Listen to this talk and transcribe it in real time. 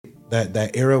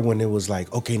that era when it was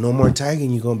like, okay, no more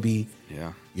tagging. You're gonna be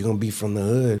from the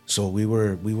hood. So we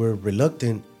were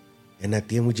reluctant, and at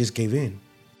the end we just gave in.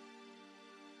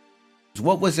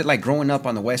 What was it like growing up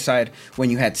on the West Side when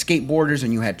you had skateboarders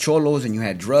and you had cholos and you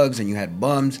had drugs and you had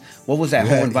bums? What was that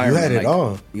whole environment like? You had it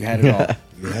all. You had it all.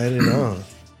 You had it all.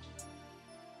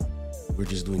 We're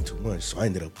just doing too much, so I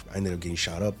ended up getting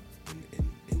shot up in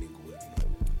Inglewood.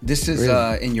 This is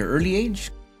in your early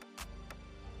age?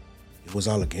 It was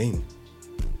all a game.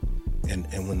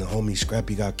 And when the homie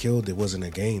Scrappy got killed, it wasn't a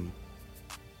game.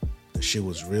 The shit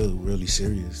was really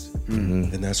serious.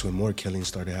 Mm-hmm. And that's when more killings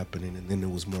started happening, and then it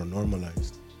was more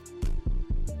normalized.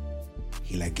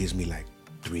 He like gives me like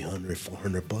 $300,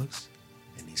 $400,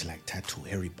 and he's like, tattoo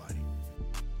everybody.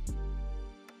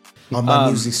 All my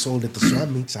music sold at the swap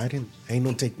meets. I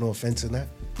ain't take no offense in that.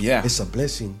 Yeah. It's a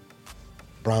blessing.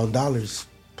 Brown dollars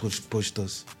pushed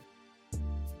us.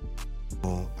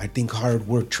 I think hard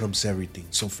work trumps everything.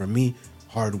 So for me,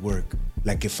 hard work.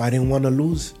 Like if I didn't want to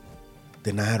lose,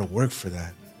 then I had to work for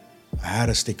that. I had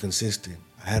to stay consistent.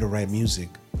 I had to write music.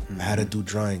 I had to do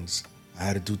drawings. I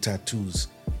had to do tattoos.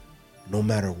 No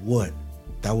matter what.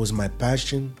 That was my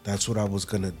passion. That's what I was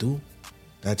going to do.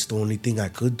 That's the only thing I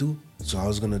could do. So I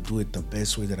was going to do it the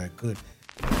best way that I could.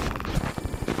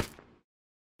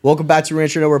 Welcome back to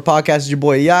Rancher Nowhere Podcast. It's your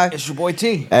boy, Yai. It's your boy,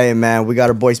 T. Hey, man, we got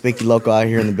our boy Spanky Loco out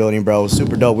here in the building, bro.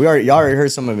 Super dope. Y'all already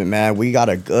heard some of it, man. We got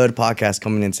a good podcast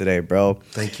coming in today, bro.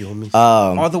 Thank you, homie.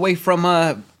 All the way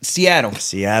from Seattle.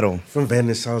 From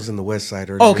Venice. I was in the West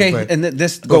Side earlier. Okay, and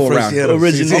this go around.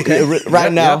 Originally,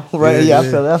 right now. Right, yeah,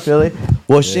 I feel it.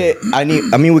 Well, shit, I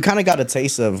mean, we kind of got a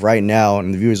taste of right now,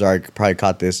 and the viewers are probably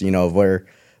caught this, of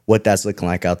what that's looking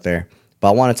like out there. But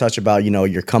I want to touch about,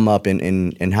 your come up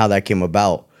and how that came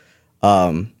about.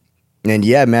 And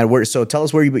yeah, man, so tell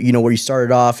us where you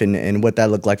started off and what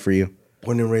that looked like for you.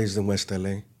 Born and raised in West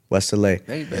LA. West LA.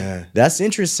 Yeah. That's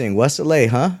interesting. West LA,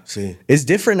 huh? See. It's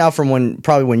different now from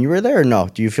when you were there, or no?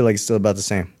 Do you feel like it's still about the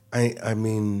same? I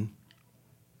mean,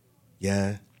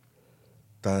 yeah.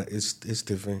 It's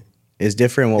different. It's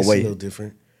different in what way? It's a little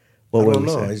different. What I don't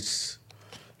know.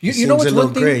 It seems a little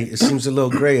gray. It seems a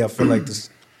little gray. I feel like this,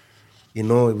 it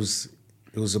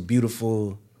was a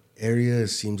beautiful area. It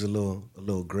seems a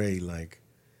little gray. Like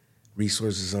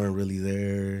resources aren't really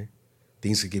there.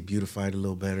 Things could get beautified a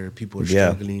little better. People are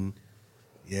struggling.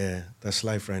 Yeah, that's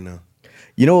life right now.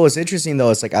 You know what's interesting though?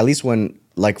 It's like at least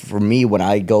for me when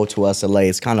I go to SLA,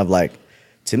 it's kind of like,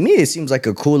 to me it seems like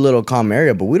a cool little calm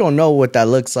area, but we don't know what that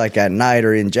looks like at night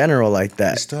or in general like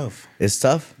that. It's tough. It's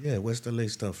tough? Yeah, West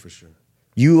LA's tough for sure.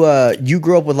 You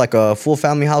grew up with like a full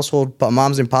family household,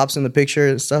 moms and pops in the picture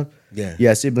and stuff? Yeah. You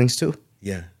had siblings too?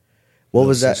 Yeah. What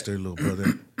was that? Sister, little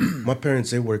brother. My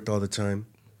parents, they worked all the time.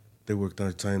 They worked all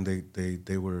the time.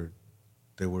 They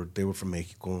were from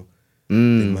Mexico.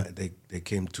 They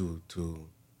came to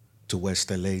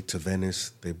West LA, to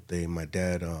Venice. My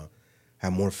dad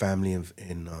had more family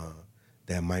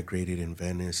that migrated in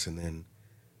Venice, and then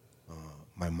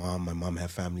my mom had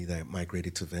family that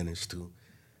migrated to Venice too.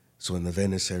 So in the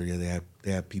Venice area,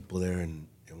 they had people there, and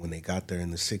when they got there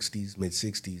in the '60s, mid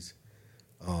 '60s.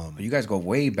 You guys go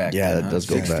way back. Yeah, then, that does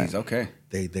go 60s, back. Okay.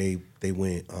 They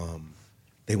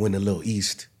went a little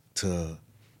east to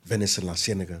Venice and La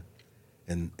Cienega,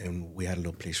 and we had a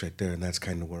little place right there, and that's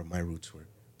kind of where my roots were.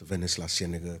 The Venice, La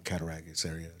Cienega, Cattaraugus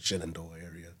area, Shenandoah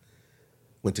area.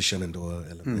 Went to Shenandoah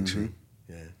Elementary.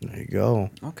 Mm-hmm. Yeah. There you go.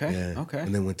 Okay. Yeah. Okay.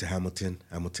 And then went to Hamilton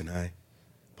High,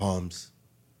 Palms.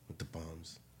 Went to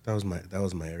Palms. That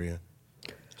was my area.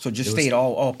 So just stayed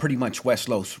all pretty much West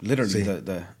Los, literally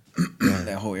the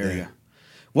that whole area. Yeah.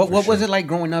 What was it like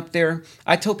growing up there?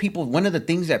 I tell people one of the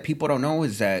things that people don't know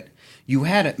is that you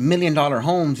had $1 million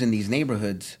homes in these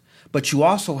neighborhoods, but you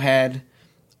also had,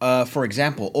 for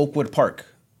example, Oakwood Park,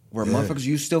 where motherfuckers,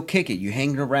 you still kick it. You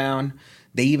hang around.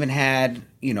 They even had,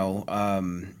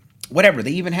 whatever.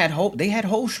 They even had they had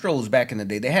Hostros back in the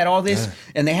day. They had all this,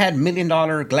 and they had $1 million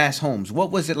glass homes.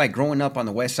 What was it like growing up on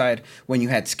the West Side when you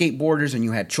had skateboarders and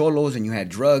you had cholos and you had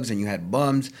drugs and you had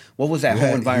bums? What was that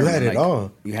whole environment like? You had it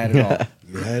all. You had it all.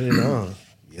 You had it all.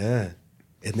 Yeah.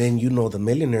 And then, the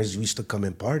millionaires used to come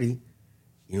and party.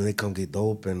 They come get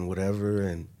dope and whatever,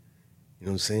 and you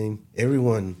know what I'm saying?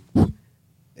 Everyone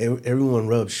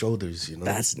rubs shoulders,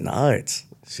 That's nuts.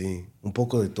 Sí, un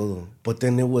poco de todo. But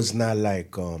then it was not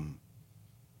like,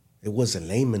 it wasn't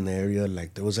lame in the area.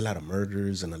 Like, there was a lot of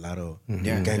murders and a lot of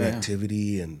gang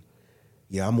activity. And,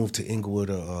 I moved to Inglewood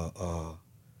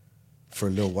for a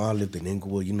little while, lived in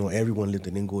Inglewood. Everyone lived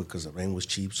in Inglewood because the rent was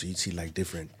cheap, so you'd see, like,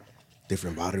 different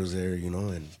barrios there,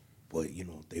 but,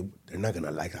 they're not going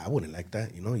to like it. I wouldn't like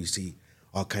that, You see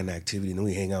all kind of activity. And then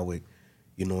we hang out with,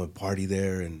 and party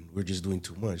there, and we're just doing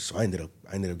too much. So I ended up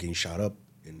getting shot up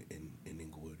in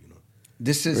Inglewood.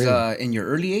 This is in your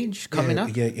early age coming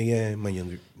up? Yeah, my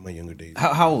younger days.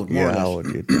 How old? More or less? How old?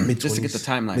 Just to get the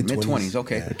timeline. Mid-20s,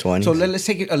 okay. Yeah. 20s. So let's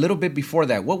take it a little bit before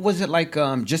that. What was it like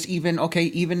just even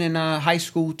in high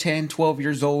school, 10, 12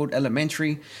 years old,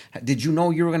 elementary? Did you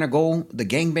know you were going to go the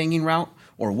gangbanging route?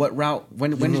 Or what route?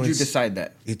 When did you decide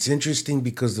that? It's interesting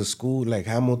because the school, like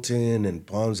Hamilton and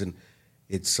Palms, and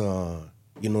it's,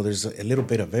 there's a little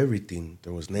bit of everything.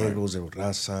 There was negros, there was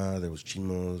raza, there was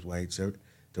chinos, whites, there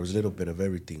was a little bit of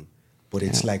everything. But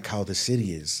it's like how the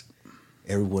city is.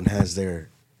 Everyone has their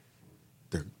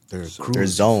crews, their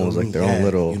zones, like their own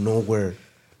little. You know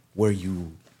where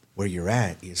you're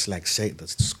at. It's like the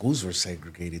schools were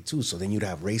segregated too. So then you'd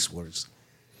have race wars.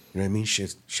 You know what I mean?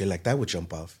 Shit like that would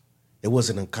jump off. It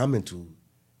wasn't uncommon to,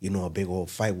 a big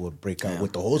old fight would break out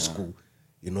with the whole school,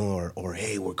 or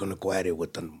hey, we're gonna go at it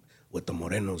with the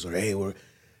Morenos, or hey, we're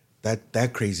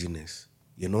that craziness,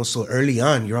 So early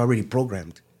on, you're already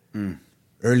programmed.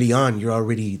 Early on, you're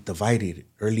already divided.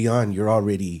 Early on, you're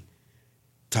already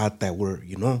taught that we're,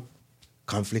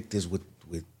 conflict is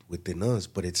within us,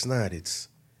 but it's not. It's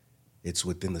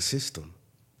within the system,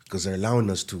 because they're allowing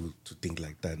us to think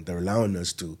like that, and they're allowing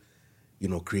us to,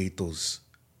 create those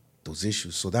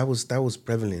issues. So that was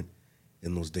prevalent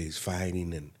in those days,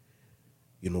 fighting and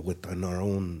within our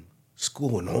own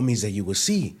school, and homies that you would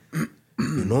see,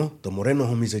 the Moreno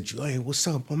homies that you, hey, what's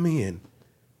up, homie? And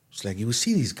it's like you would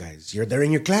see these guys. They're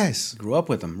in your class. Grew up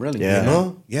with them, really.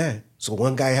 Yeah. Yeah. So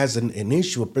one guy has an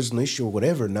issue, a personal issue or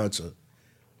whatever. Now it's a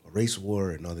race war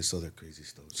and all this other crazy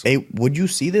stuff. So, hey, would you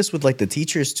see this with like the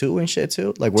teachers too and shit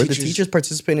too? Like, were the teachers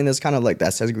participating in this kind of like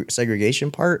that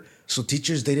segregation part? So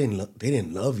teachers, they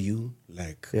didn't love you.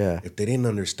 Like, if they didn't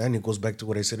understand, it goes back to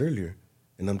what I said earlier,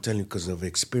 and I'm telling you because of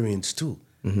experience too,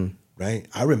 right?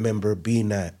 I remember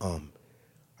being in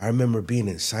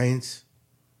science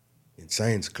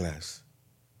class,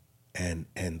 and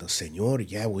the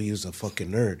señor, well, he was a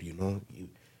fucking nerd,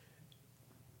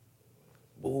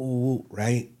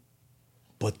 right?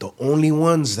 But the only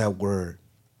ones that were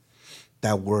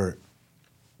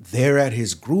there at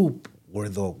his group were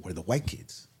the white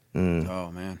kids.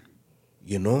 Oh man.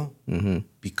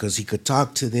 Because he could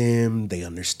talk to them, they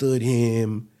understood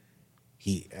him.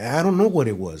 I don't know what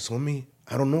it was, homie.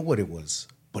 I don't know what it was,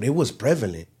 but it was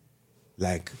prevalent.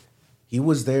 Like, he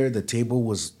was there. The table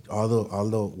was all the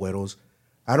güeros.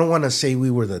 I don't want to say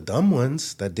we were the dumb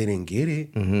ones that didn't get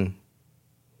it.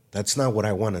 That's not what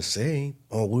I want to say.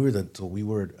 Oh, we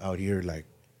were out here like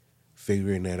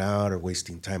figuring it out or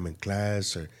wasting time in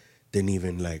class or didn't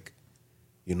even like,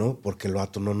 porque el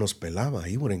vato no nos pelaba.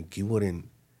 He wouldn't.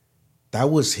 That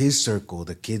was his circle,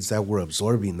 the kids that were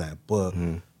absorbing that. But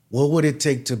what would it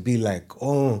take to be like,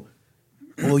 oh,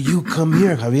 you come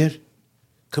here, Javier.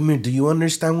 Come here. Do you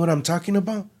understand what I'm talking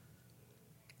about?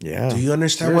 Yeah. Do you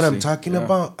understand what I'm talking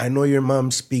about? I know your mom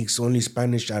speaks only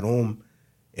Spanish at home,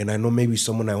 and I know maybe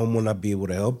someone at home will not be able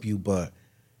to help you, but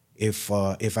if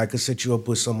I could set you up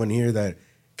with someone here that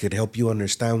could help you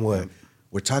understand what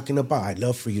we're talking about, I'd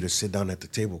love for you to sit down at the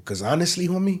table. Because honestly,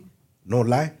 homie, no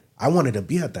lie, I wanted to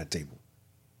be at that table.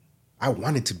 I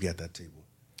wanted to be at that table.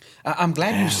 I'm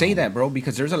glad you say that, bro,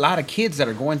 because there's a lot of kids that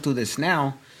are going through this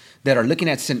now that are looking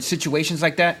at situations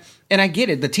like that. And I get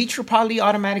it. The teacher probably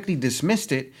automatically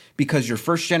dismissed it because you're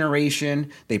first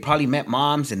generation. They probably met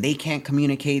moms and they can't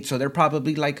communicate. So they're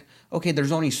probably like, okay,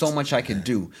 there's only so much I could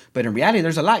do. But in reality,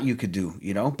 there's a lot you could do,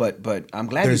 But I'm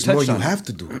glad there's you touched on more you have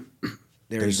to do.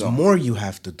 There's more you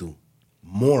have to do.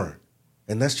 More.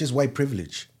 And that's just white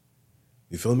privilege.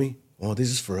 You feel me? Oh, this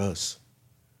is for us.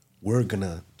 We're going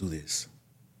to do this.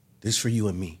 This is for you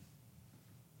and me.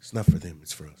 It's not for them.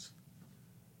 It's for us.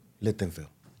 Let them fail.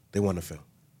 They want to fail.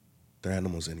 They're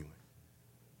animals anyway.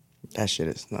 That shit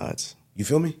is nuts. You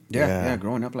feel me? Yeah.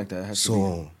 Growing up like that has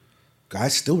to be. I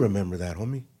still remember that,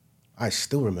 homie. I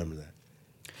still remember that.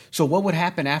 So what would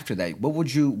happen after that? What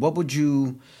would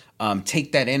you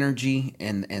take that energy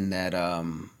and that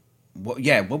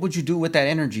what would you do with that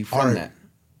energy from that?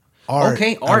 Art.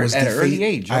 Okay, art at an early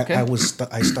age. Okay.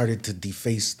 I started to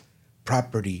deface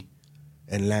property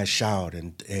and lash out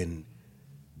and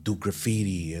do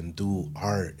graffiti and do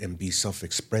art and be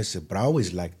self-expressive. But I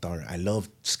always liked art. I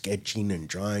loved sketching and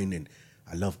drawing, and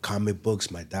I love comic books.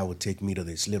 My dad would take me to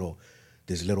this little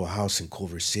house in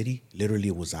Culver City. Literally,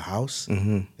 it was a house,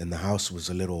 and the house was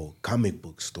a little comic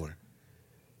book store.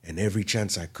 And every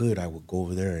chance I could, I would go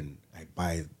over there and I'd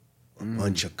buy a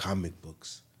bunch of comic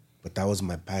books. But that was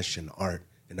my passion, art.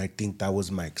 And I think that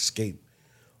was my escape,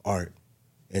 art.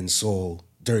 And so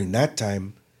during that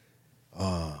time,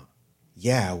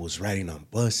 I was riding on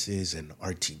buses and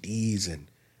RTDs, and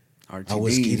RTDs, I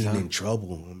was getting in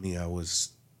trouble. I mean, I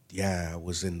was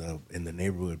in the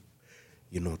neighborhood,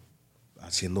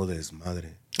 haciendo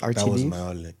desmadre. RTDs? That was my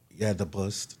outlet. Yeah, the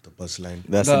bus line.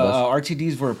 That's the the bus.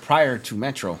 RTDs were prior to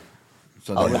Metro.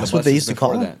 So they were that's the what they buses used to before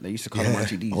call them? that. They used to call them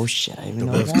RTDs. Oh shit, I didn't The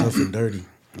know rough, that. tough, and dirty.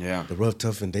 Yeah. The rough,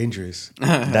 tough, and dangerous.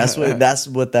 That's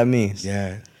what that means.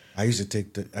 Yeah, I used to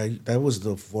take that was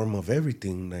the form of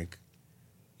everything. Like,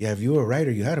 if you were a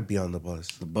rider, you had to be on the bus.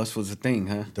 The bus was a thing,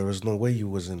 huh? There was no way you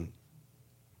wasn't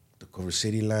the Culver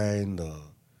City line,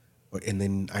 and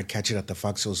then I'd catch it at the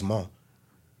Fox Hills Mall.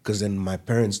 Because then my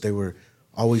parents, they were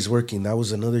always working. That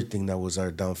was another thing that was our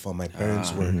downfall. My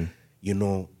parents were,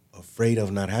 afraid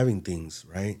of not having things,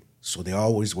 right? So they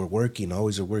always were working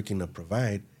to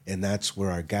provide. And that's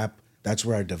where our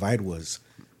divide was,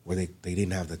 where they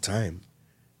didn't have the time,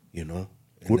 and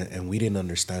we didn't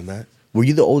understand that. Were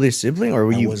you the oldest sibling, or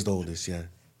were you? I was the oldest, yeah.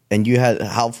 And you had,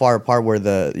 how far apart were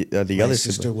the My other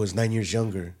sister sibling? was 9 years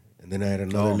younger, and then I had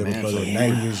another little brother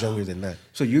 9 years younger than that.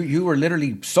 So you were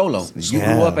literally solo. You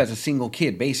grew up as a single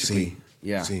kid, basically.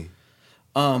 Yeah. See.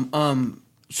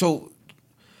 So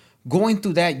going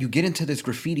through that, you get into this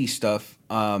graffiti stuff.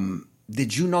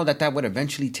 Did you know that would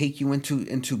eventually take you into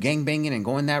gangbanging and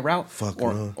going that route? Fuck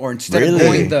or no. Or instead of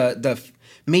going the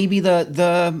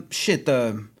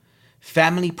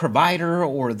family provider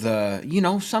or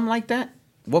something like that?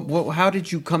 What how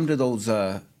did you come to those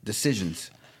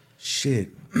decisions? Shit,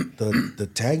 the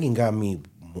tagging got me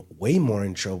way more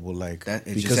in trouble, like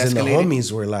because then the escalated?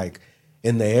 homies were like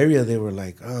in the area. They were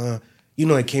like,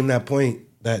 it came that point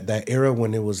that era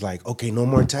when it was like, okay, no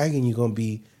more tagging. You're gonna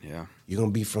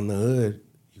be from the hood.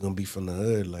 You're gonna be from the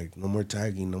hood. Like, no more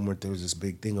tagging. No more. There was this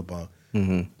big thing about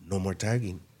no more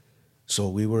tagging. So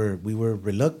we were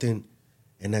reluctant,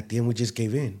 and at the end we just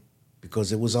gave in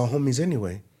because it was all homies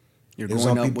anyway. You're it was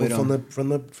going all up people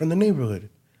with from the neighborhood.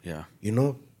 Yeah.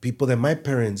 People that my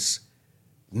parents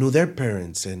knew their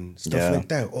parents and stuff like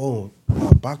that. Oh,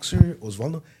 Boxer,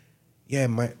 Osvaldo. Yeah,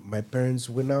 my parents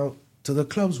went out to the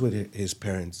clubs with his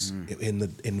parents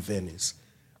in Venice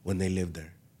when they lived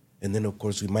there. And then, of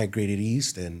course, we migrated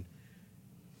east, and,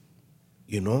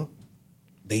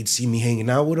 they'd see me hanging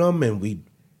out with them, and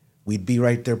we'd be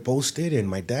right there posted, and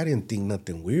my dad didn't think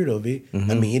nothing weird of it.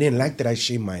 I mean, he didn't like that I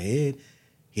shaved my head.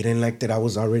 He didn't like that I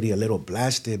was already a little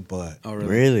blasted, but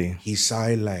Really? he saw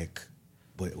it like,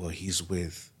 well, he's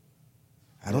with,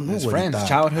 I don't know His what friends, he thought.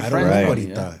 childhood I don't friends, know what he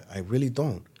yeah. thought. I really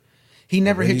don't. He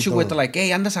never really hit you with don't. the like, hey,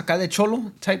 andas acá de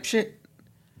cholo type shit?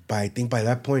 But I think by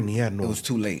that point, he had no. It was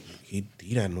too late. He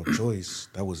had no choice.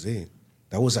 That was it.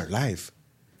 That was our life.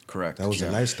 Correct. That was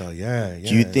our lifestyle. Yeah.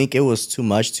 Do you think it was too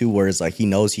much too, where it's like he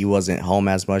knows he wasn't home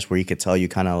as much, where he could tell you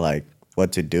kind of like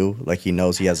what to do? Like he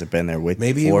knows he hasn't been there with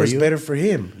Maybe it for was you? better for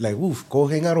him. Like, oof, go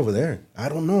hang out over there. I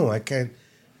don't know. I can't.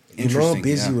 Interesting,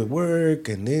 Busy yeah. with work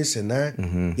and this and that.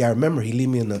 Yeah, I remember he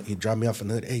he dropped me off in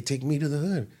the hood. Hey, take me to the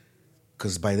hood,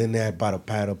 because by then they had bought a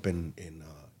pad up in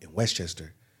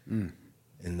Westchester, and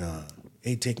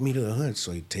hey, take me to the hood.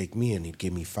 So he'd take me and he'd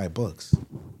give me $5.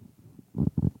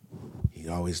 He'd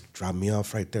always drop me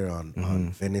off right there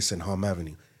on Venice and Home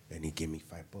Avenue, and he'd give me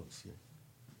 $5. Yeah.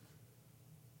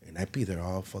 And I'd be there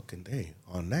all fucking day,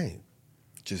 all night.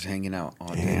 Just hanging out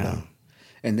all day. Hanging out.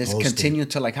 And this Posted.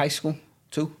 continued to like high school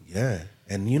too? Yeah,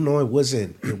 and it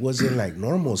wasn't like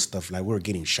normal stuff like we were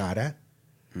getting shot at.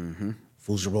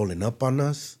 Fools were rolling up on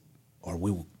us, or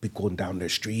we would be going down their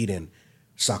street and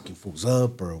socking fools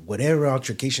up, or whatever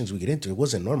altercations we get into. It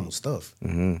wasn't normal stuff.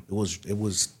 It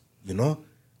was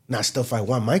not stuff I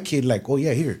want my kid. Like, oh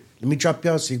yeah, here, let me drop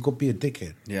you out so you go be a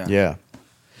dickhead. Yeah.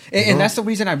 And that's the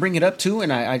reason I bring it up too.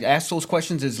 And I ask those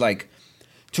questions is like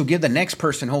to give the next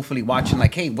person hopefully watching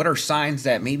like, hey, what are signs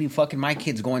that maybe fucking my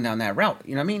kid's going down that route?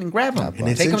 You know what I mean? And grab them. And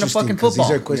it's Take them to interesting fucking 'cause football.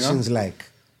 these are questions like,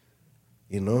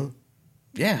 yeah,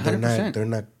 100%.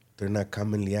 they're not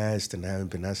commonly asked and haven't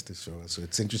been asked this. So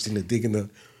it's interesting to dig in the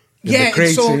Yeah,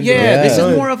 crates so and- this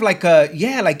is more of like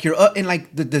like you're up in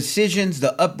like the decisions,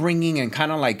 the upbringing, and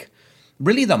kind of like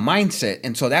really the mindset.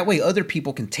 And so that way other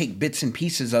people can take bits and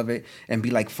pieces of it and be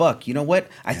like, fuck, you know what?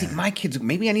 I think my kids,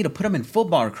 maybe I need to put them in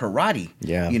football or karate,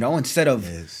 instead of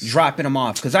dropping them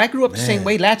off. Because I grew up the same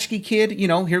way, latchkey kid,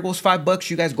 here goes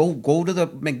 $5. You guys go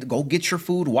go get your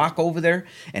food, walk over there.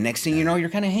 And next thing you know,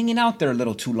 you're kind of hanging out there a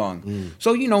little too long.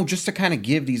 So, just to kind of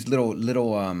give these little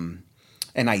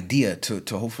an idea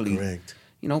to hopefully, Correct.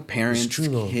 Parents,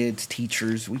 true, kids,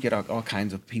 teachers, we get all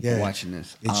kinds of people watching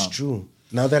this. It's true.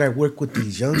 Now that I work with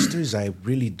these youngsters, I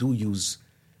really do use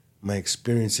my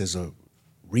experience as a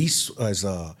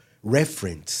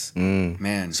reference.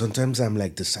 Man. Sometimes I'm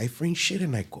like deciphering shit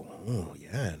and I go, oh,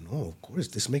 yeah, no, of course,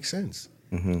 this makes sense.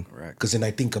 Correct. Because then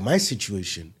I think of my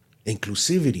situation,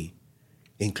 inclusivity,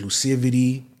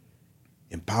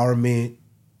 empowerment,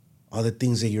 all the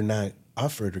things that you're not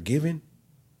offered or given,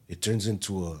 it turns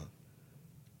into a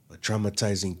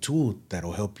traumatizing tool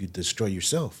that'll help you destroy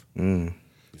yourself. You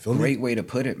feel Great me? way to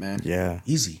put it, man. Yeah.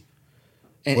 Easy.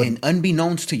 And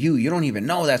unbeknownst to you, you don't even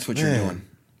know that's what you're doing.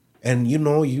 And you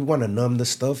know, you want to numb the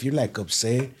stuff. You're like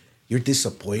upset. You're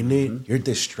disappointed. You're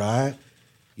distraught.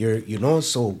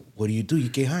 So what do? You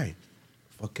get high.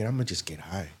 Fuck it, I'm going to just get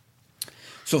high.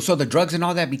 So the drugs and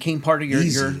all that became part of your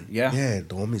Yeah,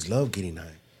 the homies love getting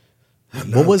high.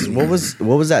 What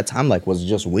was that time like? Was it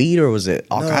just weed or was it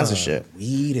all kinds of shit?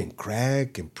 Weed and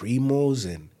crack and primos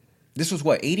and this was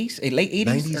what, 80s? Late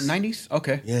 80s or 90s?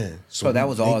 Okay. yeah. So that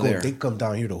was all there. They come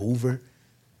down here to Hoover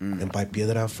and buy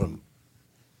piedra from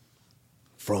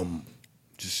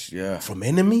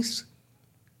enemies.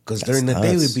 Because during the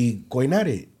day we'd be going at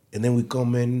it. And then we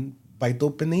come and buy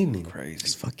dope in the evening. Crazy.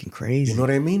 It's fucking crazy. You know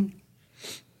what I mean?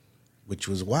 Which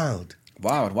was wild.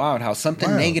 Wild. How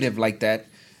something negative like that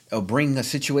bring a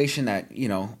situation that,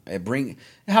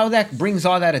 how that brings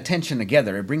all that attention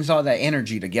together. It brings all that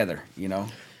energy together,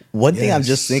 One thing I'm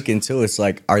just thinking too, it's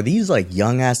like, are these like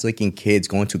young ass looking kids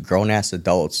going to grown ass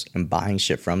adults and buying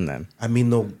shit from them? I mean,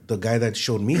 the guy that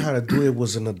showed me how to do it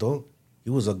was an adult. He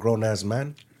was a grown ass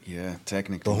man. Yeah,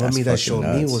 technically. The homie that showed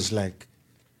me was like,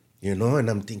 and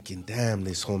I'm thinking, damn,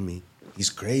 this homie, he's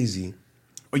crazy.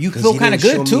 Or you feel kind of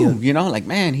good too, like,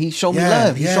 man, he showed me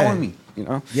love. He's showing me,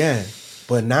 Yeah.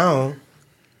 But now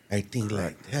I think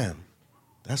like, damn,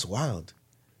 that's wild.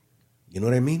 You know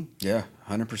what I mean? Yeah,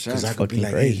 100%. Because I could be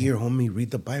like, hey, here, homie,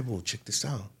 read the Bible. Check this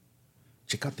out.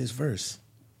 Check out this verse.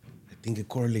 I think it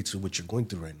correlates with what you're going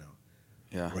through right now.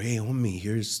 Yeah. Or, hey, homie,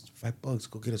 here's $5.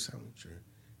 Go get a sandwich. Or,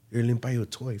 here, let me buy you a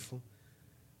toy, fool.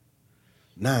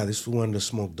 Nah, this fool wanted to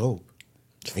smoke dope.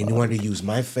 And he wanted to use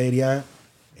my feria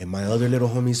and my other little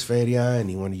homie's feria, and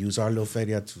he wanted to use our little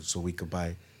feria too, so we could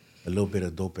buy a little bit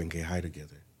of dope and get high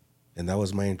together. And that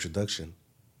was my introduction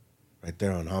right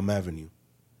there on Hom Avenue.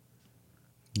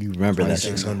 You remember that?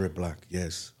 2600 block,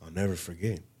 yes. I'll never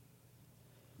forget.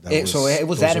 So it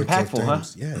was that impactful, huh?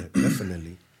 Yeah,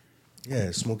 definitely. Yeah,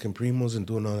 smoking primos and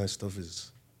doing all that stuff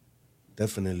is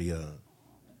definitely a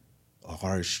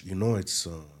harsh, it's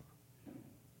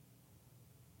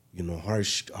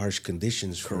harsh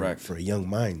conditions for a young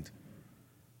mind.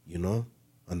 On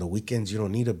the weekends you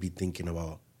don't need to be thinking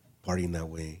about partying that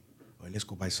way. All right, let's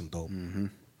go buy some dope.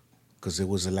 Because it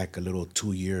was like a little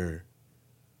 2-year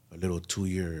run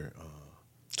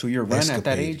at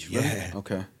that age? Really? Yeah.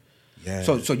 Okay. Yeah.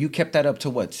 So you kept that up to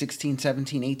what, 16,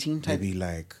 17, 18 type? Maybe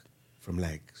like from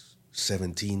like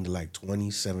 17 to like 20,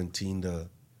 17 to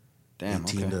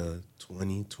 18 to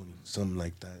 20, something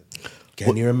like that.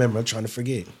 Can't even remember. I'm trying to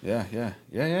forget. Yeah.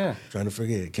 Trying to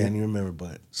forget. Can't even remember,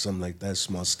 but something like that,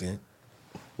 small stint.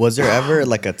 Was there ever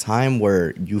like a time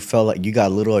where you felt like you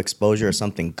got a little exposure or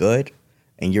something good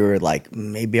and you were like,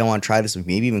 maybe I want to try this,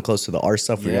 maybe even close to the art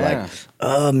stuff where you're like,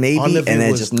 maybe, and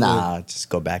then just just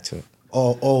go back to it.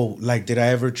 Oh, like did I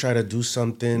ever try to do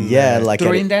something? Yeah, like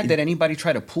during that, did anybody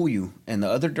try to pull you in the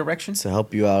other direction? To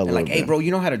help you out a little like, bit. hey, bro,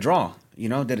 you know how to draw.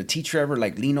 Did a teacher ever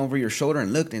like lean over your shoulder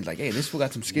and looked and like, hey, this fool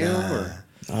got some skill? Or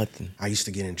nothing. I used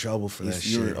to get in trouble for that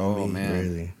shit. Oh, man.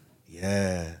 Really?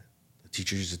 Yeah. The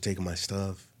teachers used to take my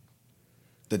stuff.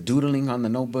 The doodling on the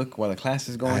notebook while the class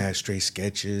is going? I had straight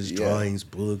sketches, drawings,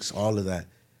 books, all of that.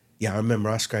 Yeah, I remember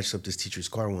I scratched up this teacher's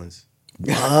car once.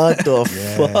 What the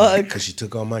fuck? Because she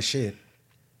took all my shit.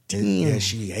 Yeah,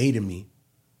 she hated me.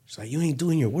 She's like, you ain't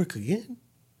doing your work again?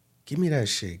 Give me that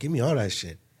shit. Give me all that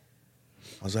shit.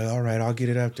 I was like, all right, I'll get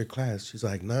it after class. She's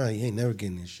like, nah, you ain't never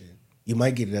getting this shit. You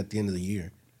might get it at the end of the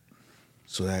year.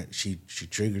 So that she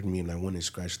triggered me, and I went and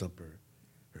scratched up her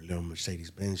little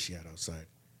Mercedes-Benz she had outside.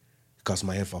 It cost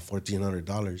my head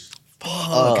 $1,400.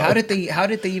 Fuck. How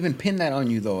did they even pin that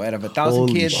on you though? Out of 1,000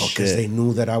 kids? Because they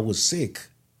knew that I was sick.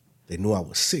 They knew I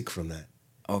was sick from that.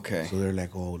 Okay. So they're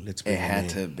like, oh, let's bring it had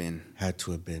to have been. Had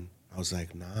to have been. I was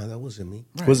like, nah, that wasn't me.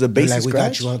 Right. Was it basic like, scratch? We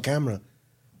got you on camera.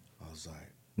 I was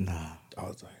like, nah. I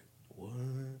was like, what?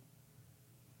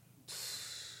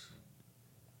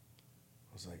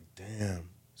 I was like, damn.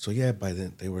 So yeah, by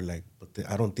then they were like, but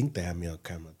I don't think they had me on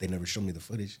camera. They never showed me the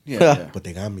footage. Yeah. But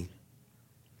they got me.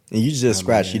 And you just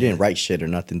scratched. You didn't write shit or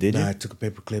nothing, did you? Nah, I took a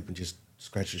paper clip and just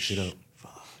scratched the shit up.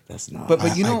 That's not. But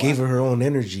I gave her own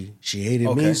energy. She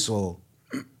hated me, so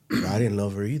I didn't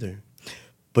love her either.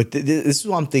 But this is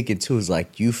what I'm thinking too. Is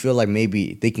like you feel like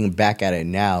maybe thinking back at it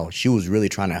now, she was really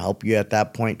trying to help you at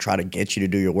that point, try to get you to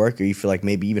do your work, or you feel like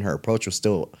maybe even her approach was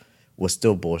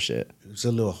still bullshit. It was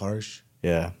a little harsh.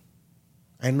 Yeah.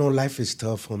 I know life is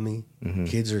tough, homie. Mm-hmm.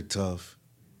 Kids are tough.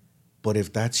 But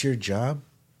if that's your job,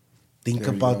 think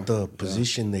about the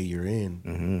position that you're in.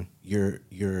 Mm-hmm.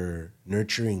 You're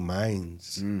nurturing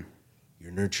minds.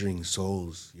 You're nurturing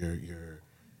souls.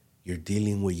 You're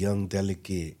dealing with young,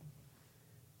 delicate,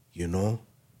 you know?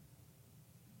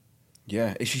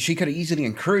 Yeah, she could have easily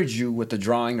encouraged you with the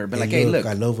drawing or been like, hey, hey, look.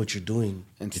 I love what you're doing.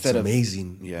 Instead it's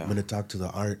amazing. Yeah. I'm going to talk to the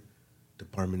art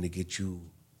department to get you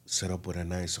set up with a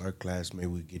nice art class. Maybe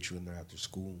we get you in there after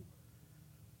school.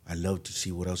 I'd love to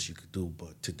see what else you could do,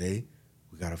 but today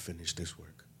we got to finish this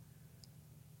work.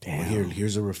 Damn. Well,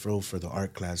 here's a referral for the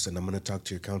art class, and I'm going to talk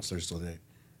to your counselor so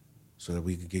that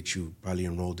we could get you probably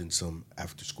enrolled in some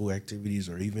after-school activities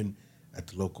or even at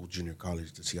the local junior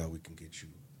college to see how we can get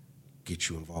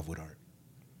you involved with art.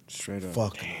 Straight up.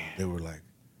 Fuck no. They were like,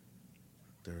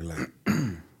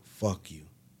 fuck you.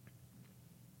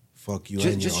 Fuck you.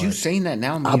 Just you saying that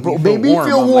now made me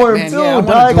feel warm too, dog.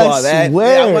 I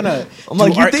swear. I'm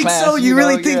like, you think class, so? You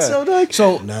really think so, dog?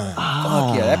 So, nah.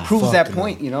 Fuck yeah, that proves that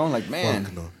point, no. you know? Like, man.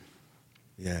 Fuck no.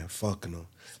 Yeah, fuck no.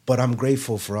 But I'm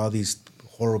grateful for all these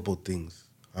horrible things.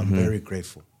 I'm very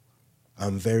grateful.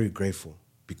 I'm very grateful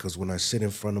because when I sit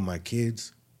in front of my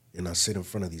kids and I sit in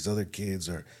front of these other kids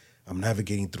or I'm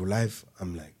navigating through life,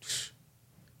 I'm like,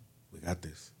 we got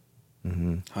this.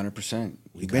 100%.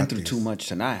 We've been through too much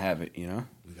to not have it, you know?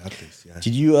 We got this, yeah.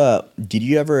 Did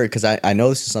you ever, because I know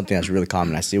this is something that's really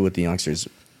common, I see it with the youngsters,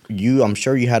 I'm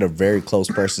sure you had a very close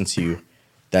person to you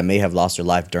that may have lost their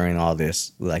life during all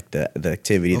this, like the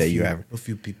activity you have. A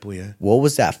few people, yeah. What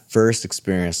was that first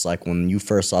experience like when you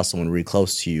first saw someone really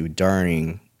close to you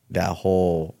during that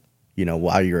whole,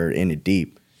 while you were in it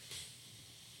deep?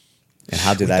 And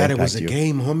how did that impact you? We thought it was a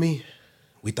game, homie.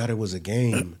 We thought it was a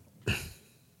game.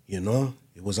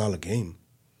 It was all a game.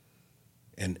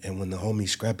 And when the homie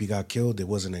Scrappy got killed, it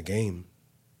wasn't a game.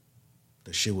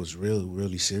 The shit was really,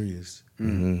 really serious.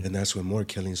 Mm-hmm. And that's when more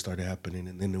killings started happening,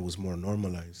 and then it was more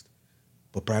normalized.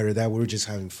 But prior to that, we were just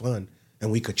having fun. And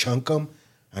we could chunk them.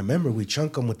 I remember we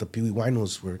chunk them with the Pee Wee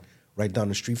Winos were right down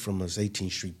the street from us,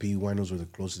 18th Street. Pee Wee Winos were the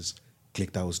closest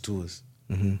clique that was to us.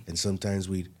 Mm-hmm. And sometimes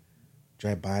we'd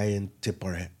drive by and tip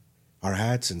our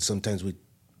hats, and sometimes we'd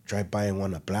drive by and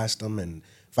want to blast them, and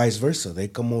vice versa. They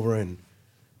come over and,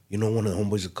 one of the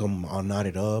homeboys would come all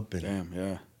knotted up and damn,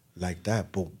 yeah, like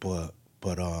that. But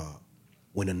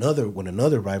when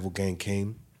another rival gang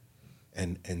came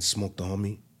and smoked the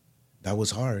homie, that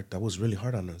was hard. That was really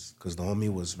hard on us because the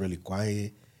homie was really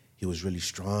quiet. He was really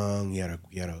strong. He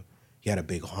had a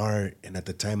big heart, and at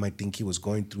the time, I think he was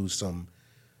going through some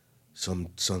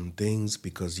things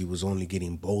because he was only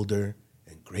getting bolder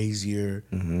and crazier,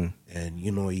 and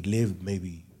he lived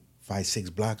maybe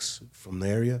 5-6 blocks from the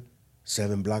area,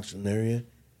 7 blocks from the area,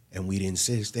 and we'd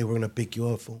insist they were gonna pick you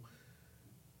up. Fool.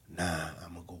 Nah,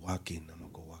 I'm gonna go walking.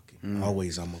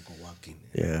 Always, I'm gonna go walking.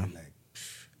 Yeah, like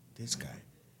this guy,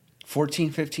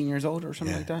 14, 15 years old or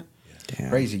something like that. Yeah.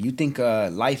 Crazy. You think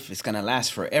life is gonna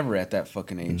last forever at that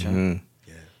fucking age, huh?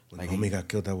 Yeah. When homie got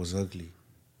killed, that was ugly.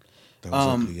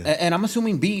 And I'm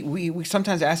assuming we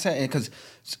sometimes ask that because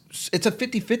it's a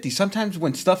 50-50. Sometimes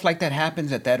when stuff like that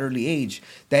happens at that early age,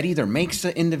 that either makes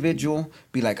the individual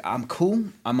be like, I'm cool,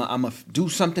 I'm a do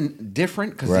something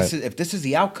different because if this is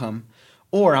the outcome,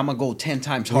 or I'm gonna go 10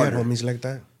 times harder. We had homies like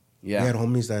that. Yeah, we had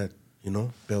homies that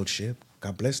built ship.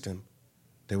 God bless them.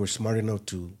 They were smart enough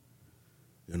to,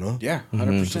 yeah,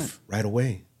 100% right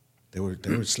away. They were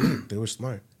slick. They were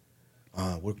smart.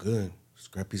 We're good.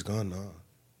 Scrappy's gone. Nah.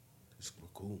 We're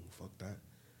cool. Fuck that.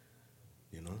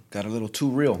 Got a little too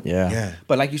real. Yeah.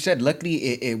 But like you said, luckily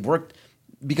it worked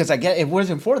because I get it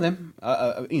wasn't for them.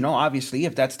 Obviously,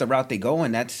 if that's the route they go,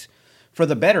 and that's for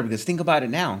the better. Because think about it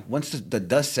now. Once the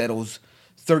dust settles,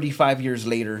 35 years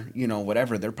later,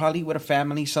 whatever, they're probably with a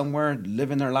family somewhere,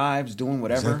 living their lives, doing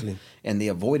whatever, exactly. And they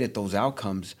avoided those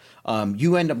outcomes.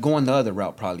 You end up going the other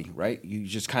route, probably, right? You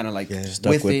just kind of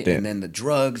with it, and then the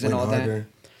drugs and all harder.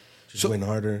 that. Just went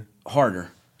harder.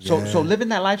 So living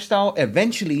that lifestyle,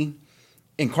 eventually,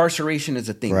 incarceration is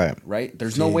a thing, right?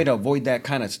 There's no way to avoid that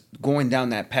kind of going down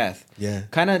that path. Yeah.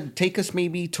 Kind of take us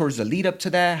maybe towards the lead up to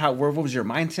that. What was your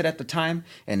mindset at the time?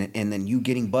 And then you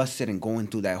getting busted and going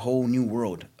through that whole new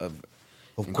world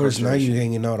of course, now you're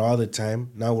hanging out all the time.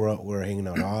 Now we're hanging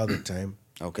out all the time.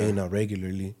 Okay. Hanging out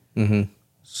regularly. Mm-hmm.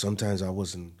 Sometimes I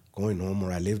wasn't going home,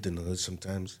 or I lived in the hood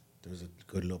sometimes. There was a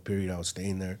good little period I was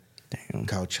staying there. Damn.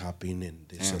 Couch hopping and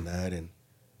this and that. And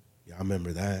yeah, I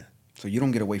remember that. So you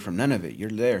don't get away from none of it. You're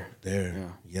there.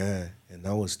 Yeah. And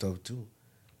that was tough too.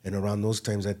 And around those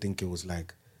times, I think it was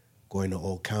like going to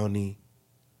Old County.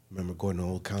 Remember going to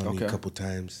Old County a couple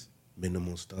times,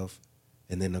 minimal stuff.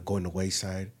 And then going to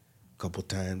Wayside a couple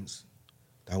times.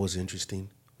 That was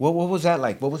interesting. What was that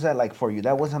like? What was that like for you?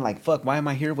 That wasn't like, fuck, why am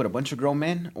I here with a bunch of grown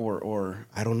men? Or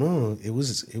I don't know. It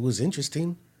was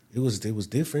interesting. It was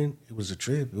different. It was a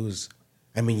trip. It was,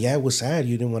 I mean, yeah, it was sad.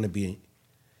 You didn't want to be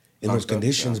in those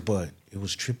conditions, but it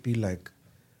was trippy. Like,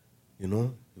 you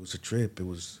know, it was a trip. It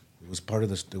was part of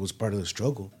the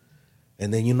struggle.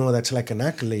 And then, you know, that's like an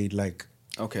accolade. Like,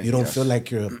 you don't feel like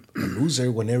you're a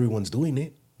loser when everyone's doing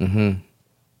it. Mm-hmm.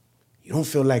 You don't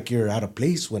feel like you're out of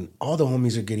place when all the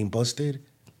homies are getting busted.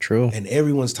 True. And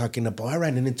everyone's talking about, I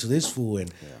ran into this fool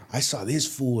and I saw this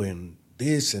fool and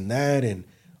this and that and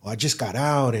I just got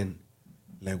out. And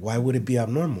like, why would it be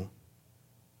abnormal?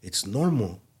 It's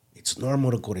normal. It's normal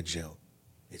to go to jail.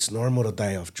 It's normal to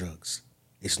die off drugs.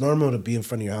 It's normal to be in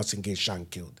front of your house and get shot and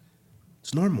killed.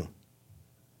 It's normal.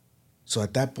 So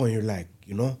at that point, you're like,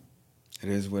 you know, it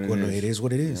is what it is. It is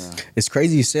what it is. Yeah. It's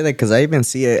crazy you say that because I even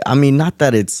see it. I mean, not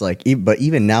that it's like, but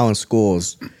even now in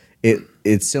schools,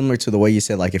 it's similar to the way you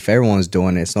said, like, if everyone's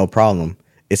doing it, it's no problem.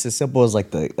 It's as simple as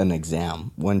like an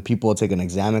exam. When people take an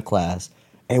exam in class,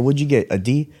 hey, what'd you get? A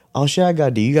D? Oh shit, I got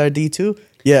a D. You got a D too?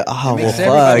 Yeah. Oh well,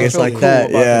 fuck. It's like cool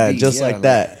that. Yeah, just like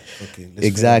that. Okay,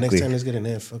 exactly. Next time, let's get an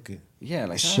F. Fuck it. Yeah,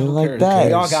 like shit like that.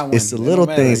 We all got one. It's the little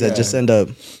things that just end up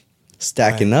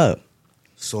stacking up.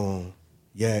 So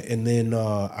yeah, and then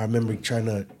I remember trying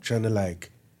to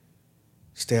like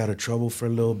stay out of trouble for a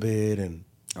little bit, and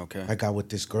I got with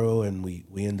this girl, and we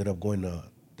ended up going to.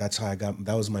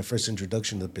 That was my first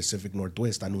introduction to the Pacific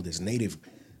Northwest. I knew this native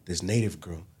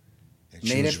girl.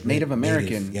 Native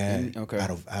American.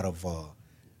 Out of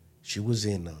she was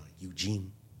in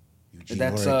Eugene.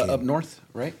 That's Oregon. Up north,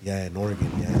 right? Yeah, in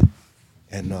Oregon. Yeah,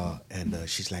 and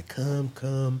she's like,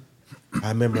 come. I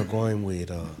remember going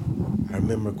with a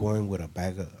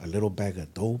little bag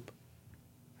of dope,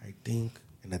 I think.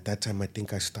 And at that time, I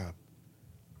think I stopped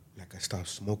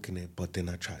smoking it, but then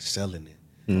I tried selling it.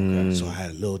 So I had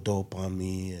a little dope on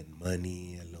me and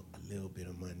money, a little bit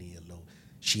of money,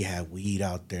 she had weed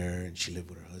out there, and she lived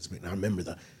with her husband. And I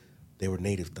remember they were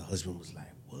native. The husband was like,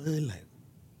 what? Like,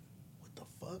 what the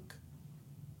fuck?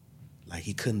 Like,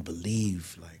 he couldn't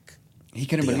believe, like,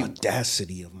 the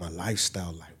audacity of my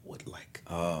lifestyle. Like, what, like,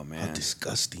 oh man, how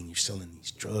disgusting, you're selling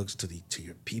these drugs to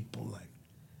your people. Like,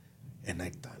 and I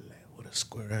thought, like, what a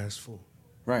square ass fool.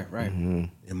 Right. Mm-hmm.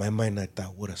 In my mind, I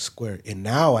thought, what a square. And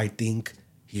now I think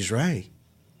he's right.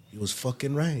 He was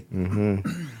fucking right. Mm-hmm.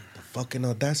 The fucking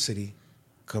audacity.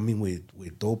 Coming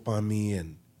with dope on me,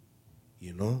 and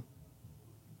you know,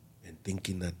 and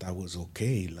thinking that was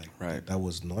okay, like that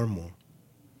was normal,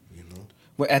 you know.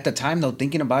 Well, at the time though,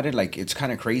 thinking about it, like, it's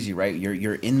kind of crazy, right?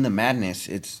 You're in the madness.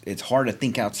 It's hard to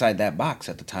think outside that box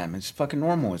at the time. It's fucking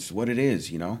normal. It's what it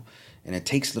is, you know. And it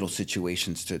takes little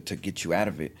situations to get you out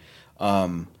of it.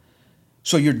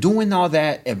 So you're doing all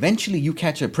that. Eventually, you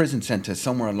catch a prison sentence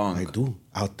somewhere along. I do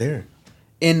out there.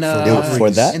 For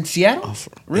that? In Seattle?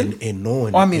 Really? In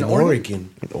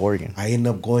Oregon. In Oregon. I end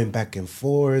up going back and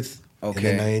forth. Okay.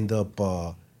 And then I end up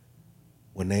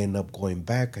when I end up going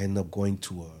back, I end up going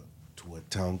to a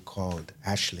town called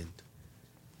Ashland.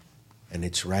 And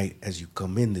it's right as you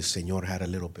come in. This senor had a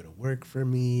little bit of work for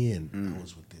me, and I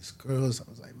was with this girl. So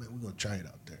I was like, man, we're gonna try it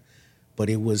out there.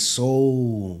 But it was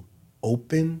so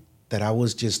open that I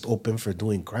was just open for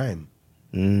doing crime.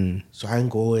 So I can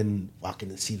go and walk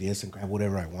into CVS and grab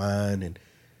whatever I want, and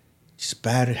just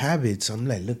bad habits. I'm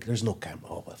like, look, there's no camera.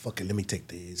 Oh, but fuck it, let me take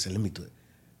this and let me do it.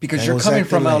 Because you're coming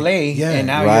from LA, and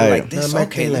now you're like, this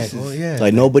okay, this is...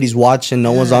 Like, nobody's watching,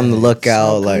 no one's on the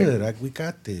lookout. Like, good. Like, we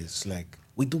got this. Like,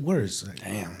 we do worse. Like,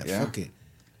 damn, fuck it.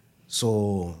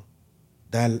 So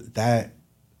that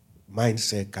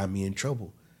mindset got me in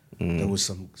trouble. There was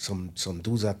some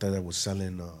dudes out there that was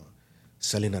selling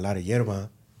a lot of yerba.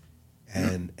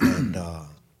 And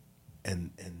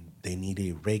they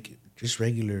needed just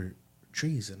regular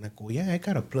trees. And I go, yeah, I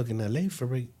got a plug in LA for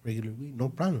regular weed, no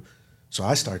problem. So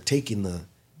I start taking the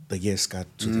Yesca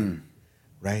to them,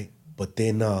 right? But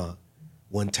then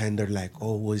one time they're like,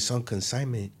 oh, well, it's on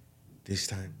consignment this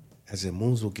time. As it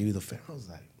moves, we'll give you the fare. I was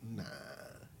like, nah,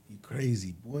 you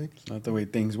crazy, boy. It's not the way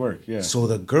things work, yeah. So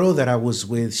the girl that I was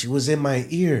with, she was in my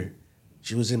ear.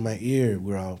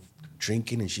 We're all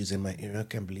drinking, and she's in my ear. I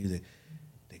can't believe that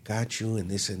they got you and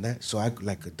this and that. So I,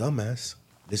 like a dumbass,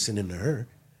 listening to her,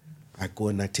 I go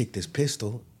and I take this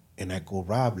pistol and I go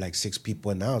rob like 6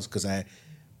 people in the house, because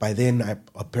by then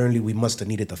apparently we must have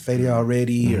needed the feria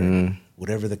already or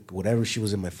whatever she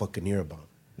was in my fucking ear about.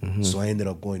 So I ended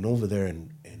up going over there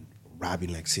and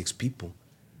robbing like 6 people.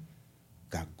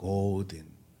 Got gold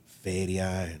and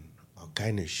feria and all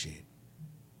kind of shit.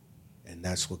 And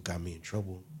that's what got me in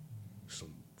trouble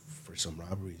for some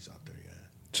robberies out there, yeah.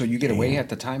 So you get away at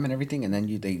the time and everything, and then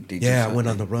they yeah, I went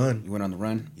on the run. You went on the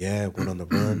run? Yeah, went on the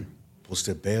run.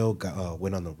 Posted bail,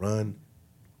 went on the run.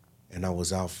 And I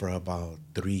was out for about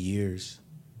 3 years.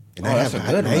 And I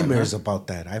had nightmares about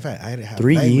that. I had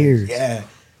 3 years. Yeah.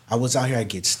 I was out here, I'd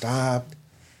get stopped.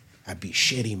 I'd be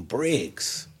shitting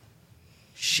bricks.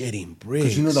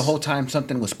 Because you knew the whole time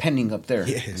something was pending up there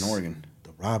in Oregon.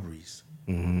 The robberies.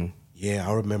 Yeah,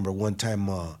 I remember one time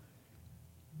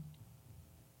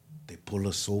they pull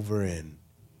us over and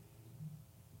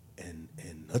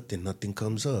nothing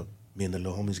comes up. Me and the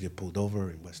little homies get pulled over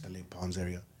in West LA Palms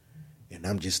area. And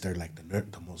I'm just there like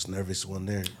the most nervous one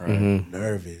there. Right.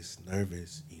 Nervous.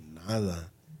 Y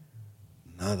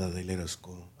nada, they let us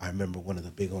go. I remember one of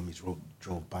the big homies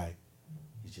drove by.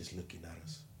 He's just looking at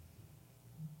us.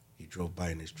 He drove by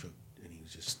in his truck, and he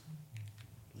was just,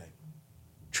 like,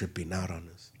 tripping out on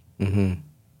us. And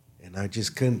I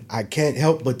can't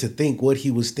help but to think what he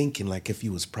was thinking, like if he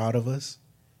was proud of us.